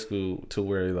high, high school to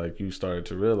where you started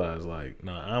to realize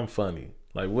nah, I'm funny.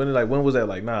 When was that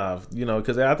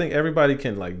because I think everybody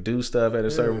can do stuff at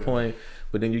a certain point,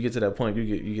 but then you get to that point,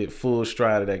 you get full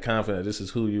stride of that confidence. This is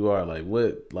who you are.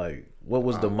 What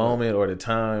was the moment or the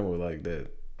time or that?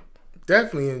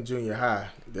 Definitely in junior high.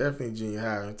 I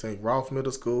think Rolfe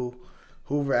Middle School,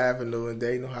 Hoover Avenue in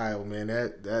Dayton, Ohio. Man,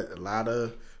 that a lot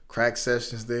of crack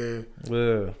sessions there.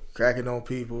 Yeah, cracking on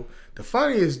people. The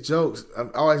funniest jokes,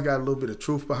 I've always got a little bit of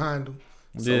truth behind them.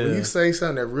 So when you say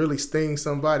something that really stings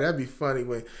somebody, that'd be funny.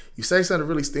 When you say something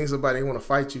that really stings somebody, they want to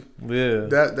fight you. Yeah,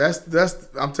 that's.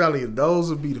 I'm telling you, those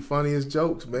would be the funniest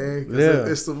jokes, man.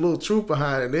 It's the little truth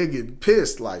behind it. They get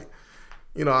pissed,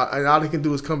 and all they can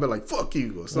do is come back like "fuck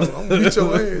you" or something. I'm gonna beat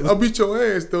your ass. I'll beat your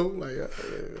ass though.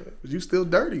 But you still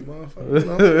dirty,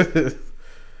 motherfucker.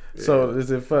 So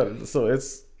is it fun? So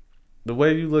it's the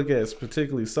way you look at,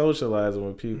 particularly socializing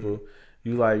with people.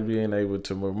 You like being able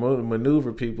to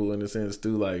maneuver people in a sense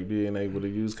through being able to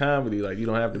use comedy. You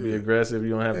don't have to be aggressive. You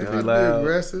don't have to be loud. Be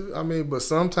aggressive. I mean, but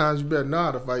sometimes you better know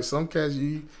how to fight. Some cats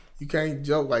you can't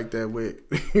joke like that with.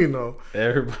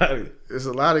 Everybody. There's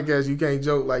a lot of guys you can't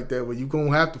joke like that with. You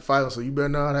gonna have to fight them. So you better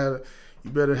know how to. You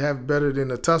better have better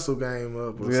than a tussle game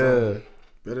up or something.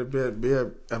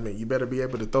 You better be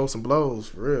able to throw some blows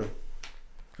for real.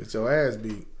 Get your ass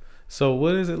beat. So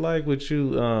what is it like with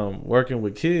you working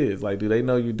with kids? Like, do they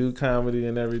know you do comedy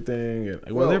and everything?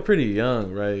 And, well, they're pretty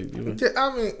young, right? Yeah,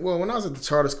 I mean, well, when I was at the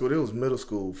charter school, it was middle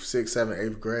school, 6th, 7th,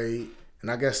 8th grade. And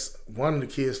I guess one of the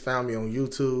kids found me on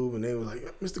YouTube, and they were like,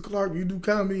 Mr. Clark, you do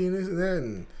comedy and this and that.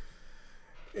 And,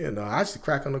 you know, I used to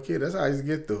crack on the kid. That's how I used to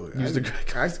get through it. I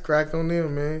used to crack on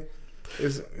them, man.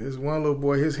 There's one little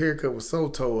boy, his haircut was so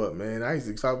toe up, man. I used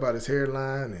to talk about his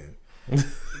hairline and...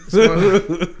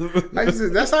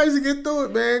 that's how I used to get through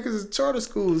it, man. Because charter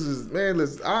schools is, man.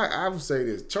 Listen, I would say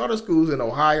this: charter schools in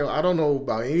Ohio. I don't know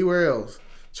about anywhere else.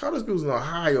 Charter schools in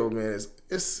Ohio, man.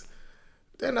 It's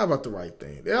they're not about the right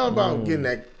thing. They're all about getting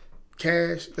that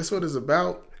cash. That's what it's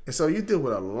about. And so you deal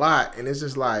with a lot, and it's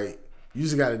just like you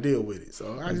just got to deal with it.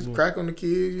 So I just crack on the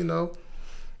kids, you know.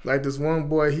 Like this one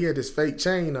boy, he had this fake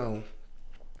chain on.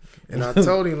 And I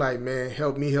told him, like, man,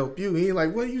 help me help you. He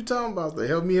like, what are you talking about? Like,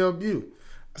 help me help you.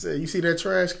 I said, you see that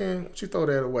trash can? Why you throw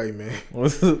that away, man?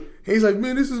 He's like,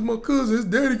 man, this is my cousin. His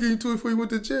daddy gave to it before he went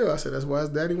to jail. I said, that's why his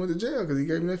daddy went to jail, because he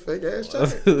gave him that fake ass chain.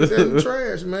 He said, in the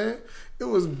trash, man. It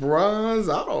was bronze.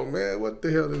 I don't, man, what the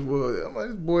hell this was? I'm like,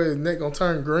 this boy's neck gonna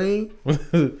turn green.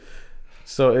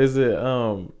 So is it,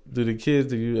 do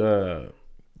you,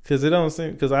 because it don't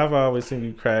seem, because I've always seen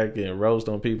you crack and roast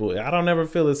on people. I don't never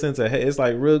feel a sense of hate. It's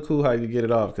like real cool how you get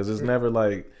it off, because it's never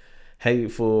like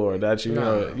hateful or that you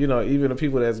know even the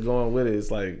people that's going with it,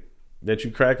 it's like that you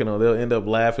cracking on, they'll end up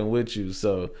laughing with you.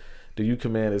 So do you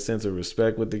command a sense of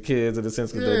respect with the kids in the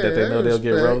sense that they know they'll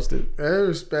get roasted? They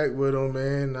respect with them,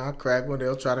 man. I crack when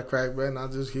they'll try to crack back, and I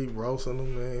just keep roasting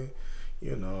them, man.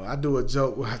 You know, I do a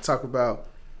joke where I talk about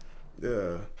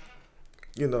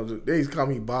you know, they used to call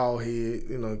me bald head,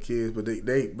 you know, kids, but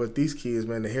but these kids,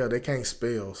 man, the hell, they can't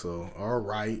spell, so all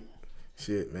right,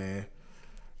 shit, man.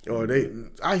 Or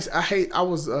I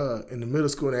was in the middle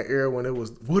school in that era when it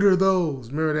was, what are those?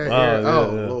 Remember that era?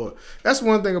 Yeah. Lord, that's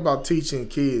one thing about teaching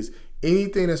kids.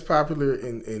 Anything that's popular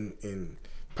in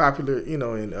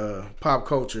pop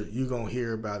culture, you gonna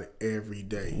hear about it every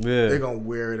day. Yeah. They're gonna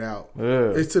wear it out.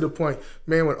 Yeah. It's to the point,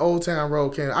 man, when Old Town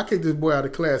Road came, I kicked this boy out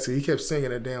of class because he kept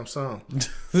singing that damn song.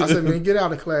 I said, man, get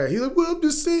out of class. He's like, well, I'm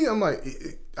just singing. I'm like,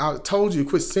 I told you,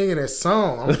 quit singing that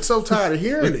song. I'm so tired of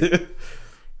hearing it.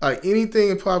 Like anything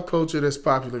in pop culture that's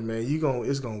popular, man,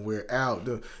 it's gonna wear out.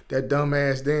 That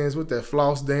dumbass dance with that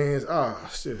floss dance. Oh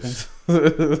shit.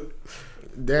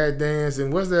 Dad dance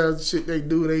and what's that other shit they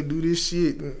do? They do this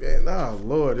shit and oh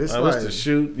Lord, it's like what's the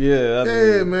shoot?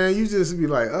 Yeah, man. You just be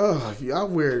like, oh, y'all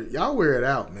wear it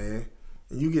out, man.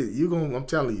 And I'm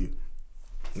telling you,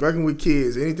 working with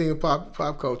kids, anything in pop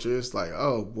culture, it's like,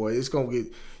 oh boy, you're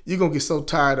gonna get so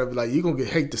tired of it, like you're gonna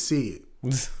hate to see it.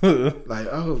 Like,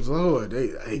 oh Lord,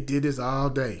 they did this all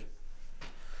day.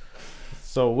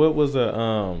 So what was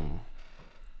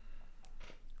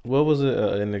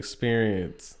an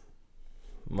experience?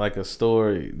 Like a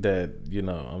story that, you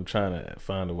know, I'm trying to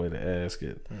find a way to ask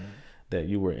it, that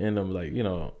you were in them, like, you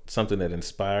know, something that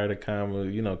inspired a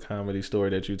comedy story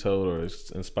that you told or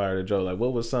inspired a joke. Like,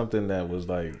 what was something that was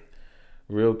like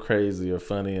real crazy or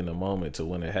funny in the moment to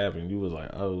when it happened? You was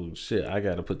like, oh shit, I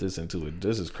got to put this into it.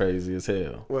 This is crazy as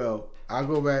hell. Well, I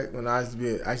go back when I used to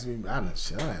be, I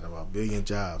had about a billion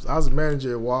jobs. I was a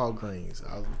manager at Walgreens.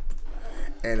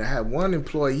 And I had one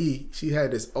employee, she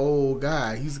had this old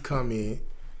guy, he used to come in,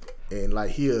 and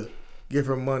like he'll give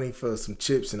her money for some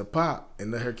chips and a pop and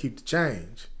let her keep the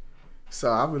change. So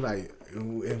I be like,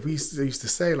 and we used to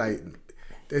say like,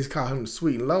 they used to call him the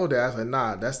sweet and low daddy. I was like,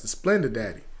 nah, that's the Splendid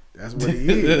Daddy. That's what he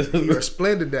is. He's a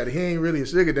Splendid Daddy. He ain't really a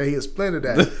sugar daddy, he a Splendid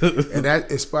Daddy. And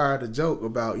that inspired a joke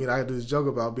about, you know, I do this joke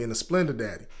about being a Splendid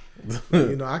Daddy.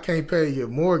 You know, I can't pay your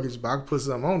mortgage, but I can put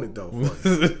something on it though for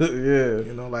you. Yeah.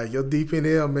 You know, like your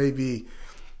DPNL may be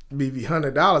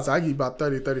 $100, I give you about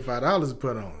 $30-$35 to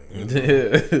put on it. You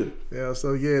know? Yeah,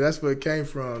 so yeah, that's where it came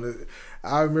from.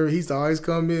 I remember he used to always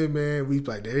come in, man. We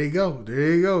like, there you go,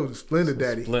 the Splendid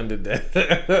Daddy. Splendid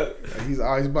Daddy. He's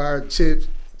always buy her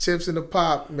chips in the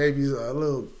pop, maybe a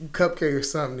little cupcake or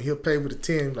something. He'll pay with a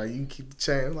 10, like you can keep the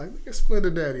change. I'm like, look at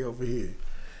Splendid Daddy over here.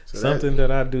 So something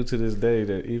that I do to this day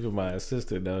that even my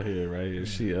assistant out here, right, is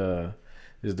she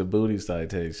is the booty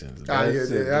citations. I do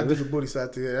the booty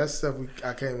citations. That's stuff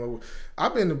I came up with.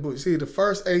 I've been the booty. See, the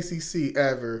first ACC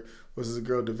ever was a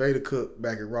girl, Deveda Cook,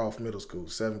 back at Rolfe Middle School,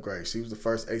 7th grade. She was the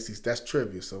first ACC. That's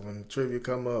trivia. So when trivia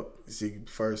come up, she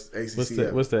first ACC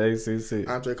ever. What's the ACC?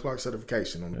 Andre Clark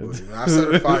certification on the booty. When I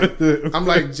certify, I'm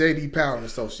like JD Power and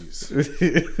Associates.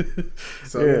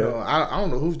 So yeah. You know, I don't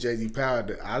know who's JD Power.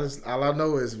 All I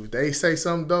know is if they say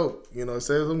something dope, you know,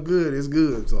 say something good, it's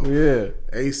good. So yeah,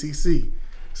 ACC.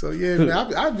 So yeah,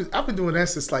 man, I've been doing that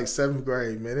since like 7th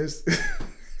grade, man. It's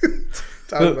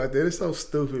Talk about that. It's so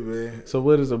stupid, man. So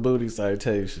what is a booty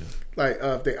citation? Like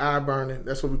if they eye burning,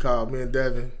 that's what we call me and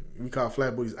Devin. We call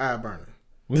flat booties eye burning.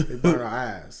 They burn our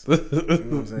eyes. You know what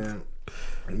I'm saying?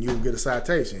 And you'll get a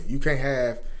citation. You can't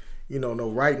have, no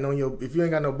writing on your. If you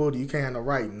ain't got no booty, you can't have no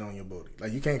writing on your booty.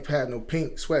 Like you can't have no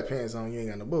pink sweatpants on. You ain't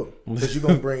got no booty because you're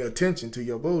gonna bring attention to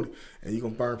your booty and you're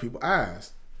gonna burn people's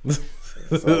eyes.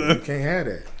 So you can't have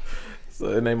that.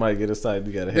 So and they might get a citation.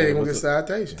 You gotta have. They gonna get a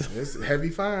citation. It's heavy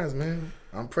fines, man.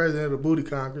 I'm president of the Booty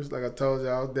Congress. Like I told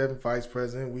y'all, Devin vice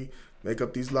president. We make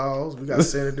up these laws. We got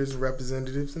senators and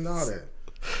representatives and all that.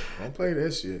 Don't play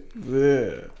that shit.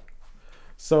 Yeah.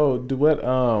 So do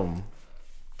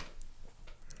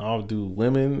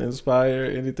women inspire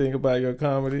anything about your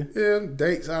comedy? Yeah,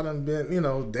 dates I done been,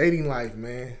 dating life,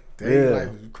 man. Dating life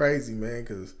is crazy, man,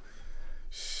 because,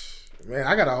 man,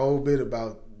 I got a whole bit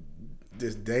about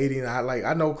just dating.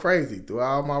 I know crazy. Through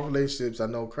all my relationships, I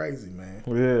know crazy, man.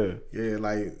 Yeah. Yeah,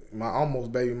 like my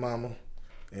almost baby mama.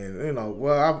 And, I'm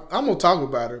going to talk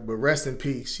about her, but rest in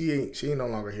peace. She ain't no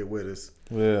longer here with us.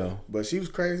 Yeah. But she was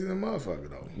crazy than a motherfucker,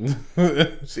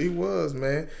 though. She was,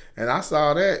 man. And I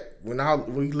saw that when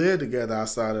we lived together. I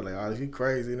saw that, like, oh, she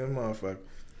crazy than a motherfucker.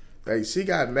 Like, she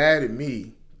got mad at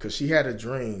me because she had a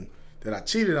dream that I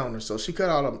cheated on her. So she cut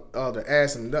all the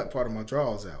ass and nut part of my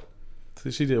drawers out. So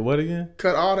she did what again?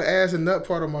 Cut all the ass and nut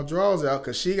part of my drawers out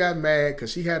because she got mad because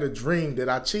she had a dream that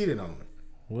I cheated on her.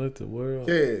 What the world?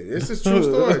 Yeah, this is a true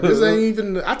story. This ain't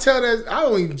even. I tell that I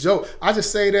don't even joke. I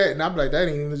just say that and I'm like, that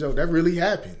ain't even a joke. That really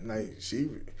happened. Like she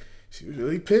was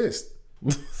really pissed.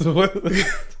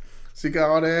 She got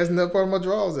all the ass and that part of my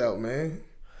drawers out, man.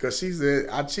 Cause she said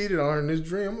I cheated on her in this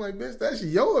dream. I'm like, bitch, that's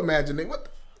your imagination. What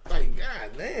the like? God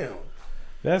damn.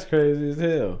 That's crazy as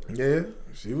hell. Yeah,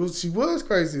 she was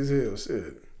crazy as hell.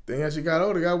 Shit. Then as she got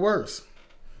older, it got worse.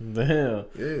 Damn.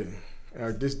 Yeah,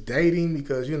 or just dating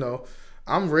because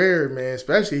I'm rare, man,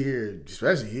 especially here,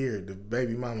 the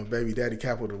baby mama, baby daddy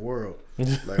capital of the world.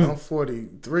 Like, I'm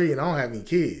 43 and I don't have any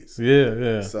kids.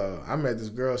 Yeah. So I met this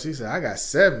girl. She said, I got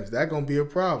 7. Is that going to be a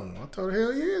problem? I told her,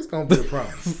 hell yeah, it's going to be a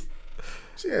problem.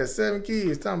 She had 7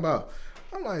 kids. I'm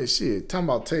like, shit, talking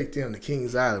about take them to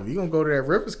Kings Island. We going to go to that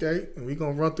river skate and we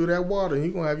going to run through that water and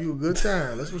you going to have you a good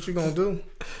time. That's what you going to do.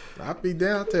 I'll be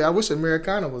down. Tell you, I wish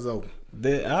Americana was open.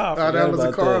 That was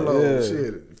a carload.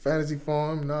 Shit, fantasy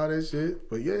farm and all that shit.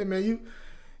 But yeah, man,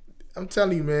 I'm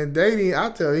telling you, man, dating,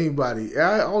 I'll tell anybody.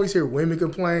 I always hear women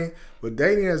complain, but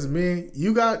dating as a man,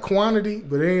 you got quantity,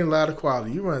 but it ain't a lot of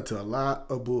quality. You run into a lot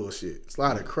of bullshit. It's a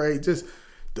lot of crazy, just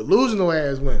delusional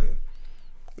ass women.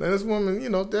 And this woman,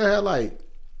 they had like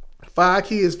 5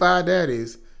 kids, 5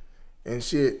 daddies, and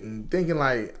shit, and thinking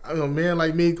like, a man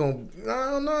like me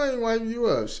I ain't wiping you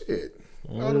up, shit.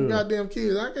 All them goddamn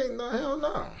kids, I can't, no, hell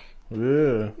no.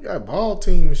 Yeah. You got a ball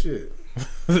team and shit.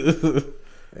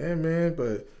 Yeah, man,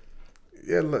 but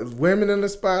yeah, look, women in the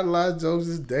spotlight, jokes,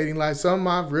 is dating like some of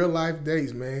my real life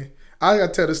dates, man. I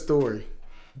gotta tell the story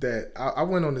that I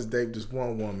went on this date with this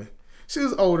one woman. She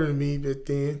was older than me back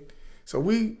then. So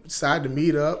we decided to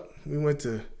meet up. We went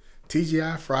to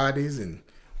TGI Fridays and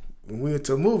we went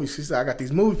to a movie. She said, I got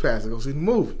these movie passes to go see the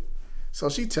movie. So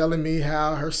she telling me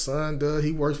how her son does.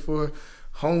 He works for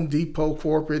Home Depot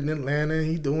corporate in Atlanta and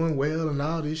he doing well and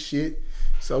all this shit.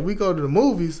 So we go to the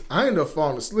movies. I ended up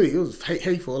falling asleep. It was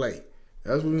hateful late.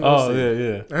 That's what we gonna see.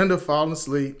 Yeah. I ended up falling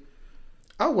asleep.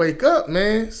 I wake up,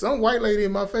 man. Some white lady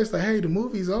in my face like, hey, the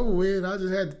movie's over with. I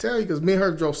just had to tell you because me and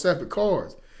her drove separate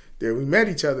cars. There, we met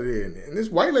each other there. And this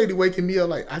white lady waking me up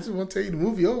like, I just want to tell you the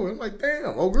movie over. I'm like,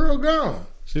 damn, old girl gone.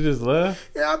 She just left?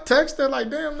 Yeah, I texted her like,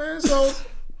 damn, man. So...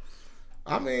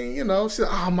 I mean, she said,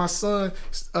 oh, my son,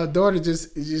 daughter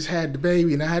just had the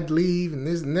baby and I had to leave and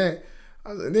this and that.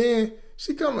 Then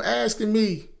she come asking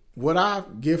me, would I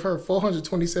give her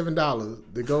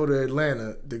 $427 to go to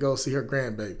Atlanta to go see her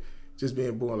grandbaby just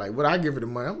being born? Like, would I give her the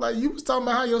money? I'm like, you was talking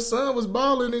about how your son was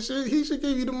balling and shit. He should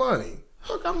give you the money.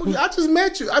 Look, I just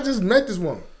met you. I just met this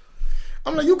woman.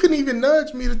 I'm like, you couldn't even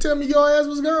nudge me to tell me your ass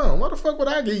was gone. What the fuck would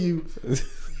I give you?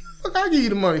 What I give you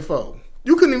the money for?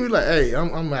 You couldn't even be like, hey,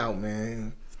 I'm out,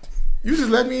 man. You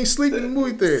just let me sleep in the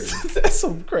movie theater. That's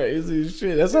some crazy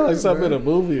shit. That sounds like something in a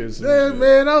movie or something. Yeah,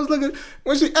 man. I was looking,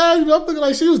 when she asked me, I'm looking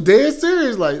like she was dead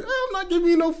serious. Like, hey, I'm not giving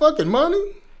you no fucking money.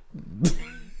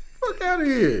 Fuck out of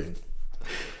here.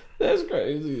 That's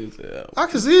crazy as hell. I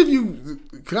could see if you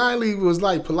kindly was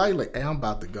like polite, like, hey, I'm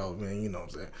about to go, man. You know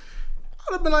what I'm saying?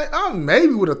 I'd have been like, I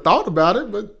maybe would have thought about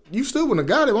it, but you still wouldn't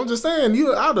have got it. I'm just saying,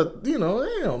 I'd have,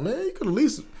 damn, man, you could at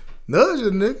least nudge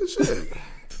a nigga, shit.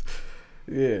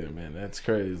 Yeah, man, that's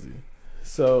crazy.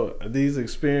 So these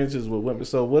experiences with women.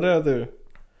 So what other,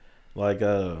 like,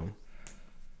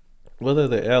 What are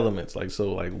the elements like?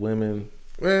 So like women,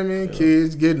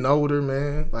 kids getting older,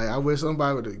 man. Like I wish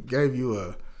somebody would have gave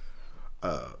you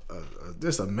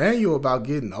just a manual about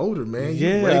getting older, man.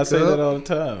 Yeah, I say that all the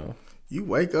time. You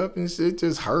wake up and shit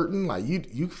just hurting. Like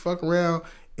you fuck around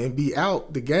and be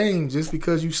out the game just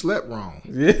because you slept wrong.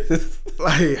 Yeah.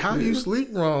 Like how do you sleep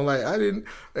wrong? Like ain't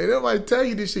nobody tell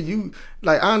you this shit. You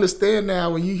like I understand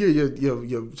now when you hear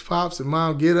your pops and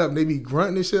mom get up and they be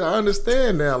grunting and shit. I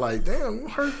understand now. Like damn, you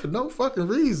hurt for no fucking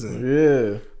reason.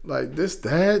 Yeah. Like this,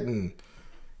 that, and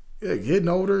getting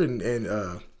older and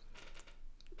I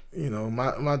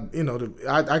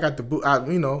got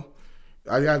the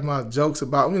I got my jokes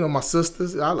about my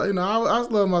sisters. I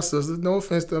love my sisters. No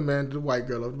offense to the white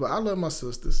girl, but I love my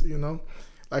sisters.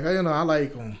 Like I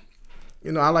like them.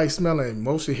 I like smelling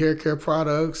motion hair care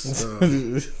products,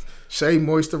 shea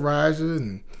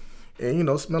moisturizer,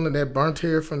 and smelling that burnt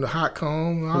hair from the hot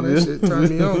comb. All that shit turned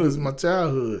me on. It's my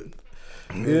childhood.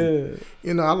 And,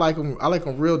 I like them. I like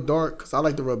them real dark because I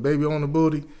like to rub baby on the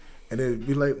booty, and it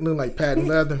be like look like patent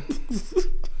leather.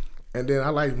 And then I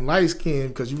like them light skin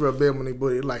because you rub baby on their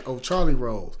booty like Charlie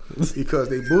rolls because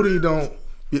their booty don't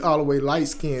be all the way light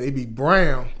skin. It be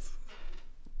brown.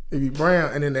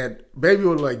 And then that baby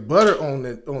would like butter on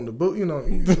the boot. You know what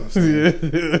I'm saying?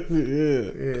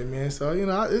 Yeah, man. So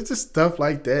it's just stuff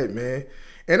like that, man.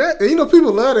 And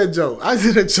people love that joke. I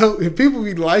did a joke, and people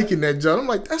be liking that joke. I'm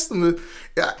like, that's one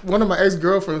of my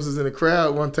ex-girlfriends was in the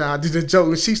crowd one time. I did a joke,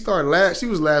 and she started laughing. She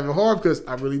was laughing hard because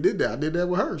I really did that. I did that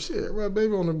with her. Shit, rub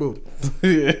baby on the booty.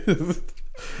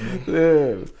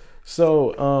 Yeah.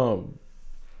 So,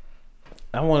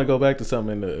 I want to go back to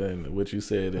something in what you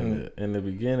said in the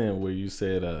beginning, where you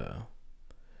said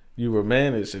you were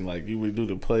managed and like you would do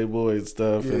the Playboy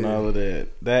stuff and all of that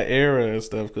era and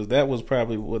stuff, because that was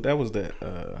probably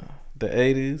the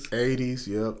 80s. 80s,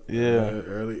 yep. Yeah,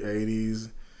 early 80s.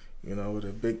 With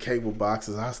the big cable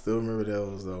boxes. I still remember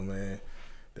those though, man.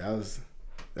 That was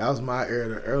my era.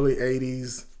 The early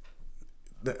 80s.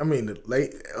 The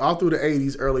late all through the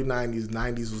 80s, early 90s.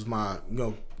 90s was my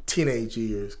teenage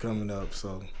years coming up.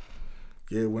 So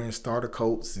yeah, wearing starter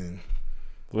coats and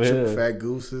triple fat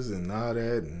gooses and all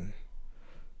that, and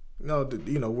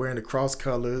wearing the cross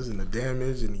colors and the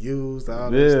damage and the used,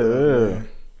 all that stuff. Yeah. Man.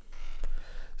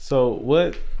 So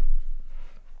what,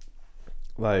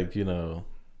 like because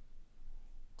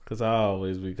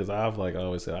I've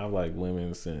always said I've liked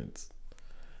women since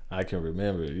I can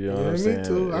remember. You know what I'm saying? Me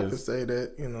too. I could say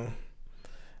that.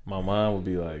 My mom would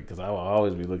be like, because I would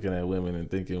always be looking at women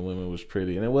and thinking women was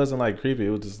pretty, and it wasn't like creepy. It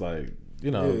was just like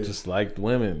just liked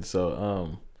women.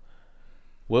 So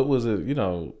what was it?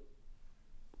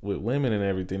 With women and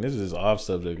everything. This is just off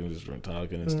subject and just from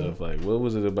talking and stuff. Like, what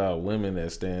was it about women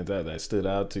that stood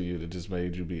out to you that just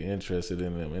made you be interested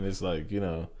in them? And it's like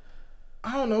I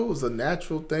don't know. It was a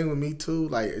natural thing with me too.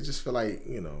 Like, it just feel like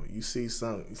you see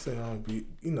something,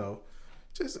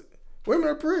 just women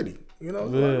are pretty.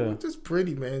 Like, just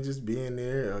pretty, man. Just being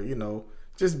there, or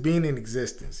just being in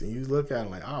existence, and you look at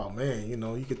it like, oh man,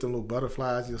 you get the little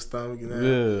butterflies in your stomach,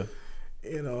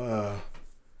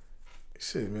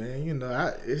 shit, man.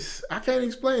 I can't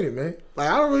explain it, man. Like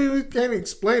I don't really can't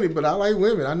explain it, but I like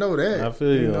women. I know that. I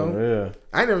feel you. Yeah.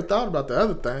 I never thought about the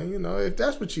other thing. If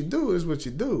that's what you do, it's what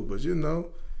you do. But yeah.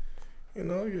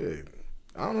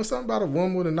 I don't know, something about a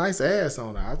woman with a nice ass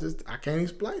on her. I can't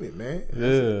explain it, man.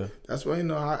 That's why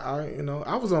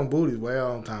I was on booties way a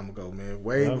long time ago, man.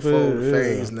 Way before the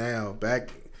phase now.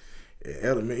 Back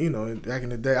in back in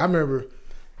the day, I remember,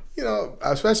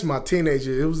 especially my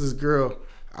teenager. It was this girl.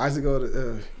 I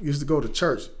used to go to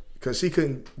church because she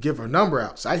couldn't give her number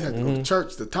out, so I had to go to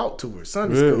church to talk to her.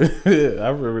 Sunday school. Yeah, I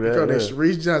remember that. Girl named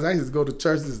Sharice Jones. I used to go to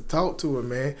church to talk to her,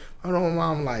 man. I know my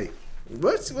mom like,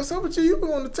 what's up with you? You been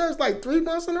going to church like 3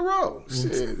 months in a row.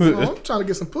 Shit, I'm trying to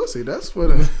get some pussy. That's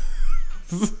what.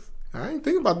 I ain't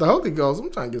thinking about the Holy Ghost.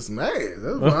 I'm trying to get some ass.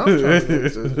 That's what I'm trying to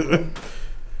get.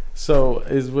 So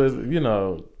is with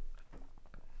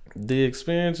the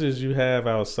experiences you have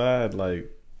outside,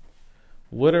 like.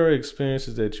 What are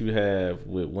experiences that you have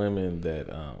with women that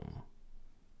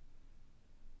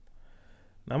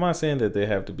I'm not saying that they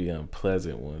have to be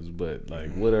unpleasant ones, but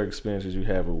like what are experiences you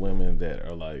have with women that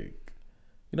are like,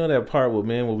 that part with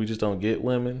men where we just don't get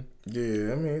women?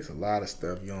 Yeah, it's a lot of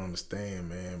stuff you don't understand,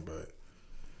 man, but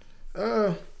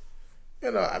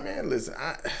listen,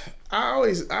 I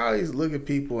always look at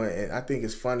people and I think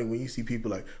it's funny when you see people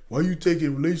like, why you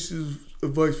taking relationship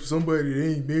advice for somebody that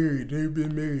ain't married, never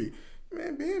been married?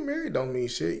 Man, being married don't mean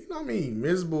shit.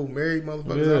 Miserable married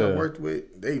motherfuckers I worked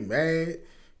with, they mad.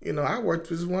 I worked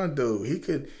with this one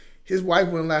dude. His wife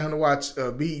wouldn't allow him to watch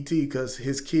BET because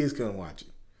his kids couldn't watch it.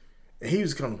 And he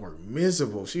was coming to work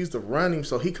miserable. She used to run him,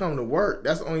 so he come to work.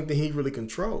 That's the only thing he really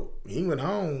controlled. He went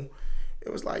home.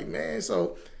 It was like, man,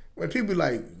 so when people be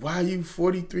like, why are you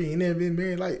 43 and never been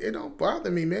married? Like, it don't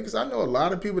bother me, man, because I know a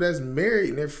lot of people that's married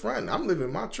and they're fronting. I'm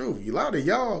living my truth. A lot of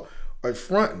y'all are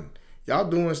fronting. Y'all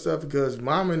doing stuff because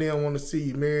mama and them want to see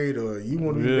you married or you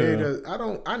want to be married.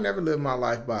 I never live my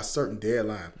life by a certain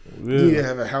deadline. You need to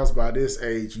have a house by this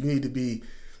age. You need to be,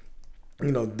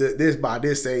 you know, this by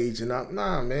this age. And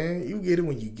nah, man, you get it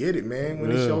when you get it, man,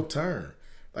 when it's your turn.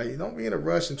 Like, don't be in a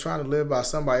rush and trying to live by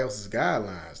somebody else's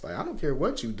guidelines. Like, I don't care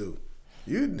what you do.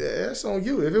 That's on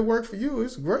you. If it worked for you,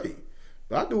 it's great.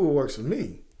 But I do what works for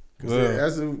me.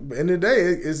 Because at the end of the day,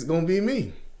 it's going to be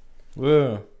me.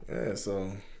 Yeah. Yeah, so,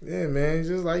 yeah, man,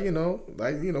 just like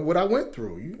what I went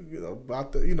through. You know,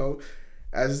 about the, you know,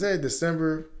 as I said,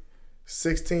 December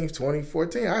 16th,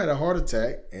 2014, I had a heart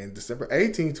attack. And December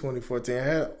 18th, 2014, I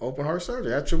had open heart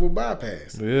surgery. I had triple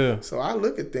bypass. Yeah. So I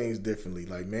look at things differently.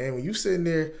 Like, man, when you sitting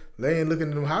there laying looking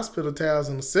at them hospital towels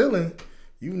on the ceiling,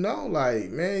 you know,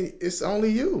 like, man, it's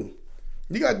only you.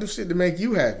 You got to do shit to make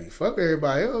you happy. Fuck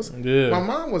everybody else. Yeah. My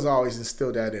mom was always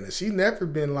instilled that in her. She never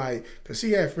been like, because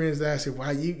she had friends that asked her,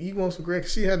 why you want some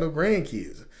grandkids? She had no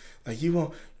grandkids. Like, you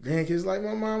want grandkids? Like,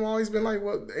 my mom always been like,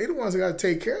 well, they the ones that got to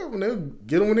take care of them. They'll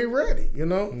get them when they're ready, you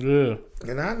know? Yeah.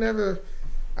 And I never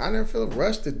feel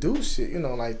rushed to do shit, you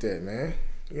know, like that, man.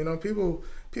 You know, people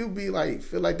be like,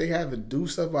 feel like they have to do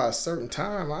stuff by a certain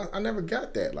time. I never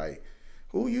got that. Like,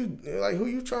 who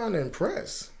you trying to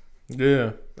impress?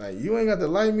 Yeah. Like, you ain't got to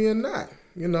like me or not,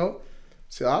 you know?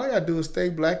 So all I got to do is stay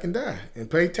black and die and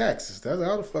pay taxes. That's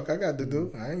all the fuck I got to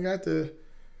do. I ain't got to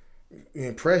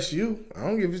impress you. I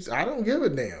don't give a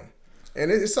damn.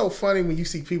 And it's so funny when you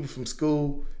see people from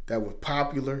school that were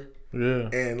popular. Yeah.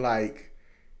 And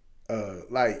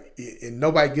and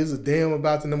nobody gives a damn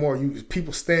about them no more.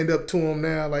 People stand up to them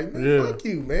now, like, man, fuck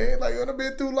you, man. Like, I've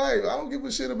been through life. I don't give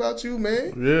a shit about you, man.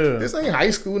 Yeah. This ain't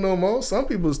high school no more. Some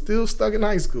people still stuck in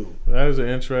high school. That is an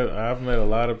interest. I've met a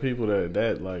lot of people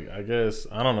that like, I guess,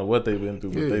 I don't know what they've been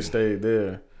through, but they stayed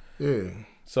there. Yeah.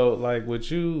 So, like, with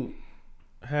you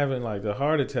having, like, the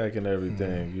heart attack and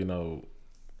everything, you know,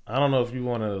 I don't know if you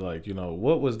want to, like, you know,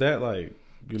 what was that like,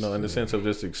 you know, in the sense of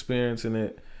just experiencing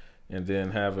it? And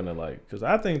then having to, like, because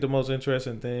I think the most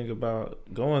interesting thing about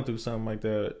going through something like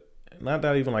that, not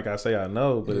that even like I say I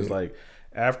know, but it's like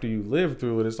after you live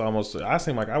through it, it's almost, I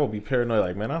seem like I would be paranoid.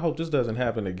 Like, man, I hope this doesn't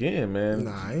happen again, man.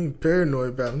 Nah, I ain't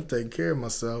paranoid about it. I'm taking care of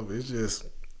myself. It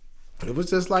was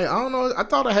just like, I don't know. I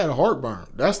thought I had a heartburn.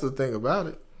 That's the thing about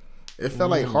it. It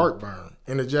felt like heartburn,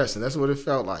 indigestion. That's what it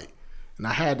felt like. And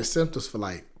I had the symptoms for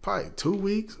like probably 2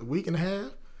 weeks, a week and a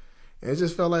half. It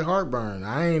just felt like heartburn.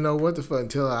 I ain't know what the fuck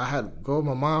until I had to go to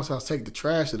my mom's house, take the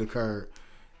trash to the curb.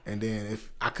 And then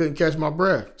if I couldn't catch my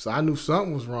breath. So I knew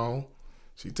something was wrong.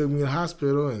 She took me to the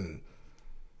hospital and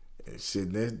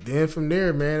shit. Then from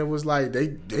there, man, it was like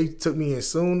they took me in as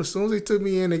soon as they took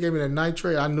me in, they gave me that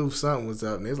nitrate, I knew something was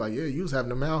up. And it's like, yeah, you was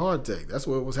having a mild heart attack. That's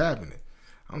what was happening.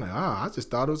 I'm like, I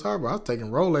just thought it was heartburn. I was taking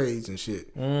Rolaids and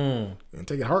shit. And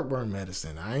taking heartburn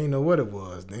medicine. I ain't know what it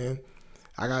was. Then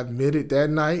I got admitted that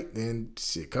night, then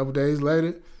shit, a couple days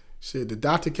later, the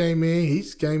doctor came in. He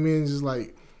just came in just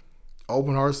like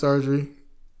open heart surgery,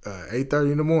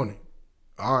 8:30 in the morning.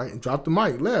 All right, and dropped the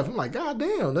mic, left. I'm like, God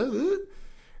damn, that's it.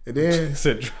 And then he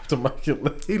said, drop the mic and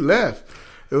left. He left.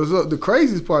 It was the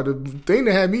craziest part. The thing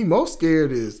that had me most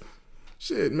scared is,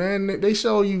 shit, man, they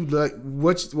show you like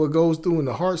what goes through in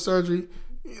the heart surgery.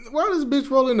 Why does this bitch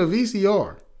roll in a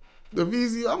VCR? The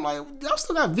VCR, I'm like, y'all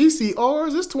still got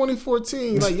VCRs? It's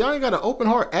 2014. Like, y'all ain't got an open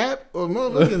heart app or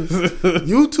motherfucking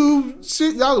YouTube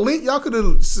shit. Y'all could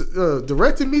have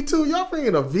directed me to. Y'all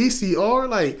bringing a VCR?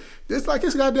 Like, it's like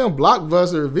it's goddamn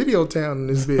Blockbuster Video Town in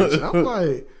this bitch. I'm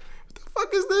like, what the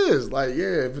fuck is this? Like,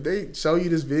 yeah, but they show you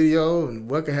this video and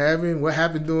what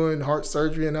happened during heart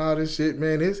surgery and all this shit,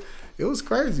 man. It was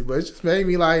crazy, but it just made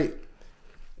me like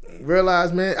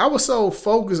realize, man, I was so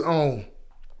focused on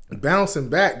bouncing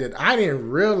back that I didn't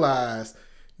realize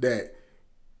that,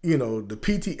 you know, the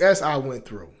PTS I went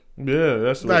through. Yeah,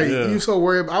 that's like you so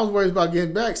worried. I was worried about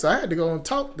getting back, so I had to go and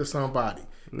talk to somebody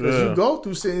because you go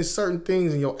through certain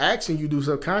things in your action you do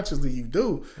subconsciously you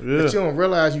do, but you don't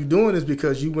realize you doing this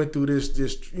because you went through this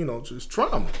you know, just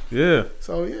trauma. Yeah.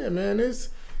 So yeah, man, it's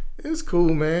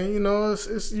cool, man. You know,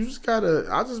 it's you just gotta.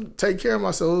 I just take care of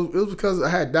myself. It was because I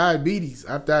had diabetes.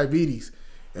 I have diabetes.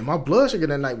 And my blood sugar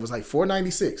that night was like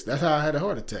 496. That's how I had a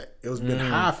heart attack. It was been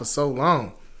high for so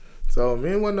long. So,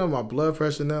 man, it wasn't on my blood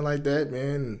pressure, nothing like that,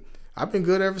 man. I've been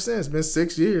good ever since. It's been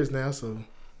 6 years now, so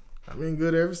I've been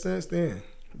good ever since then.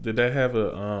 Did that have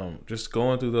a just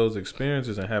going through those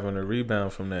experiences and having a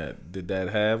rebound from that? Did that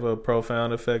have a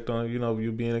profound effect on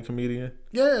you being a comedian?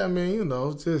 Yeah, I mean,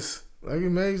 just like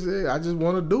May said, I just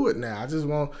want to do it now. I'm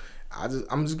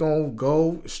just gonna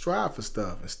go strive for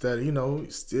stuff instead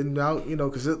of sitting out,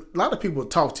 because a lot of people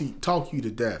talk you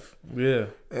to death. Yeah.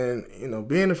 And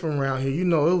being from around here,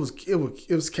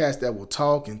 it was cats that will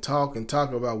talk and talk and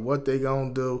talk about what they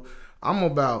gonna do. I'm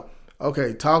about,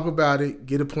 okay, talk about it,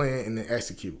 get a plan, and then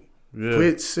execute. Yeah.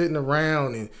 Quit sitting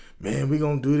around and, man, we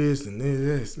gonna do this and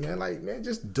this. Man,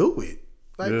 just do it.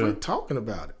 Quit talking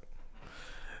about it.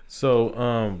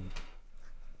 So,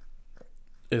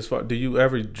 do you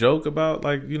ever joke about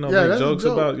make jokes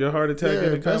about your heart attack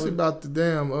in the comedy? Especially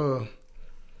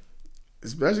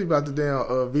about the damn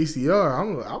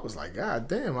VCR. I was like, God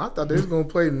damn! I thought they was gonna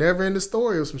play Never Ending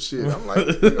Story or some shit. I'm like,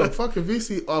 fucking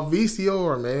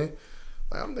VCR, man.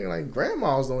 Like, I'm thinking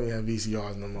grandmas don't even have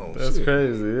VCRs no more. That's shit.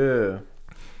 Crazy, yeah.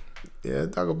 Yeah,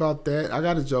 talk about that. I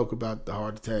got a joke about the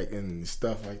heart attack and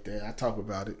stuff like that. I talk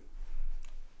about it.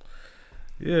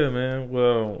 Yeah, man.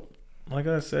 Well, like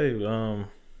I say,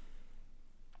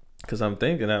 because I'm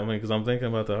thinking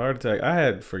about the heart attack. I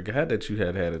had forgot that you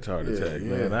had a heart attack,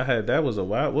 man. That was a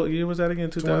while. What year was that again?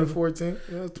 2014. Yeah,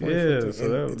 2014. Yeah,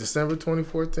 so December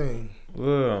 2014.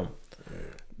 Well,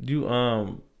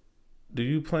 do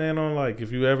you plan on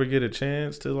if you ever get a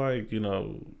chance to or do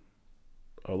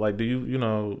you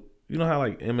how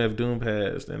MF Doom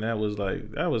passed and that was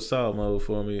solid mode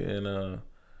for me, and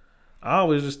I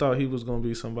always just thought he was gonna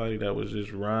be somebody that was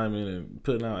just rhyming and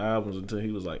putting out albums until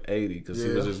he was 80 because he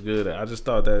was just good at. I just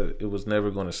thought that it was never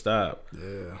gonna stop.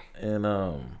 Yeah. And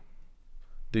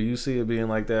do you see it being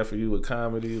like that for you with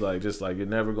comedy? You're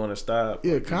never gonna stop?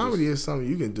 Yeah, comedy is something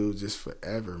you can do just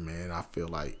forever, man. I feel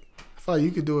like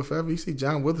you could do it forever. You see,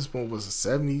 John Witherspoon was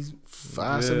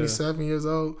 75, 77 years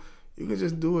old. You can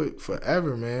just do it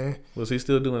forever, man. Was he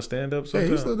still doing stand-up? Yeah,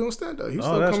 he's still doing stand-up. He's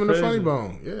still coming to Funny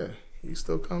Bone. Yeah, he's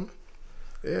still coming.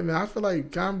 Yeah, man, I feel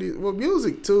like comedy,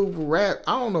 music too, rap.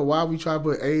 I don't know why we try to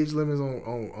put age limits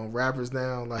on rappers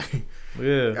now.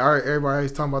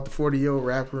 Everybody's talking about the 40-year-old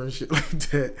rapper and shit like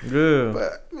that. Yeah.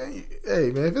 But man,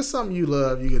 if it's something you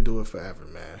love, you can do it forever,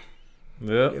 man.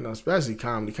 Yeah. Especially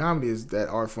comedy. Comedy is that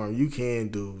art form you can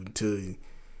do until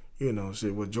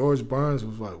shit. What George Burns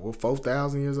was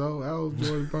 4,000 years old? How old was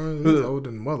George Burns? He was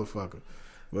older than a motherfucker.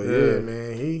 But yeah,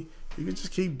 man, you can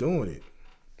just keep doing it.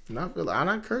 And I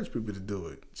encourage people to do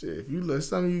it. Shit, if it's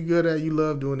something you good at, you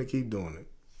love doing it, keep doing it.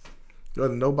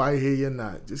 Whether nobody hear you or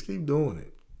not, just keep doing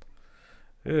it.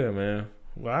 Yeah, man.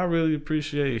 Well, I really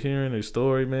appreciate hearing your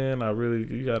story, man.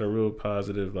 You got a real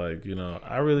positive, I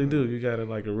really do. You got a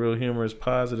real humorous,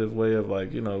 positive way of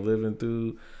living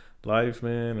through life,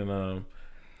 man. And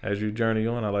as you journey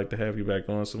on, I'd like to have you back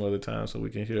on some other time so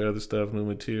we can hear other stuff, new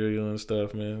material and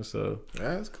stuff, man. So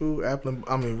that's cool.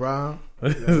 Ron,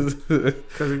 because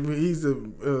he's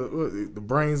the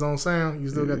brains on sound. You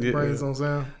still got the brains on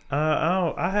sound.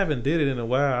 I haven't did it in a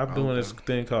while. I'm doing this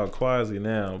thing called Quasi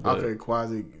now. But. Okay,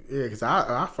 Quasi. Yeah, because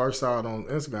I first saw it on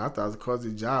Instagram. I thought it was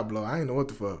Quasi Job Blow. I didn't know what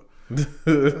the fuck.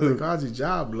 Quasi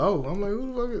Job Blow. I'm like,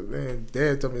 who the fuck is? Man,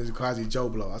 Dad told me it's Quasi Joe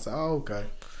Blow. I said, oh, okay.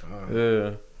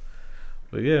 Yeah.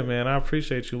 But yeah, man, I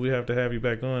appreciate you. We have to have you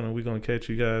back on, and we're going to catch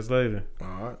you guys later. All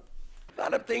right. A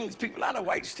lot of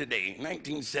whites today,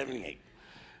 1978,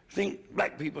 think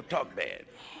black people talk bad.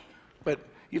 But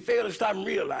you fail to stop and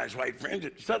realize, white friends,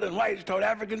 that Southern whites taught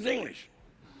Africans English.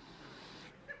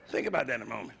 Think about that in a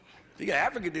moment. You got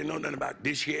Africans didn't know nothing about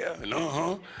this here and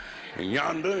and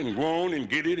yonder and grown and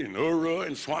get it and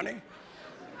and Swanee.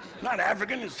 Not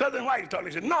African, and Southern whites taught.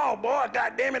 They said, no, boy,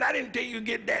 goddamn it, I didn't tell you to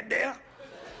get that there.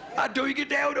 I told you get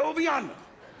that over yonder.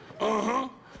 Now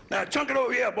chunk it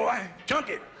over here, boy. Chunk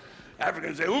it.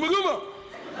 Africans say, ooma gooma.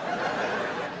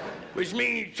 Which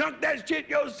means chunk that shit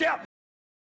yourself.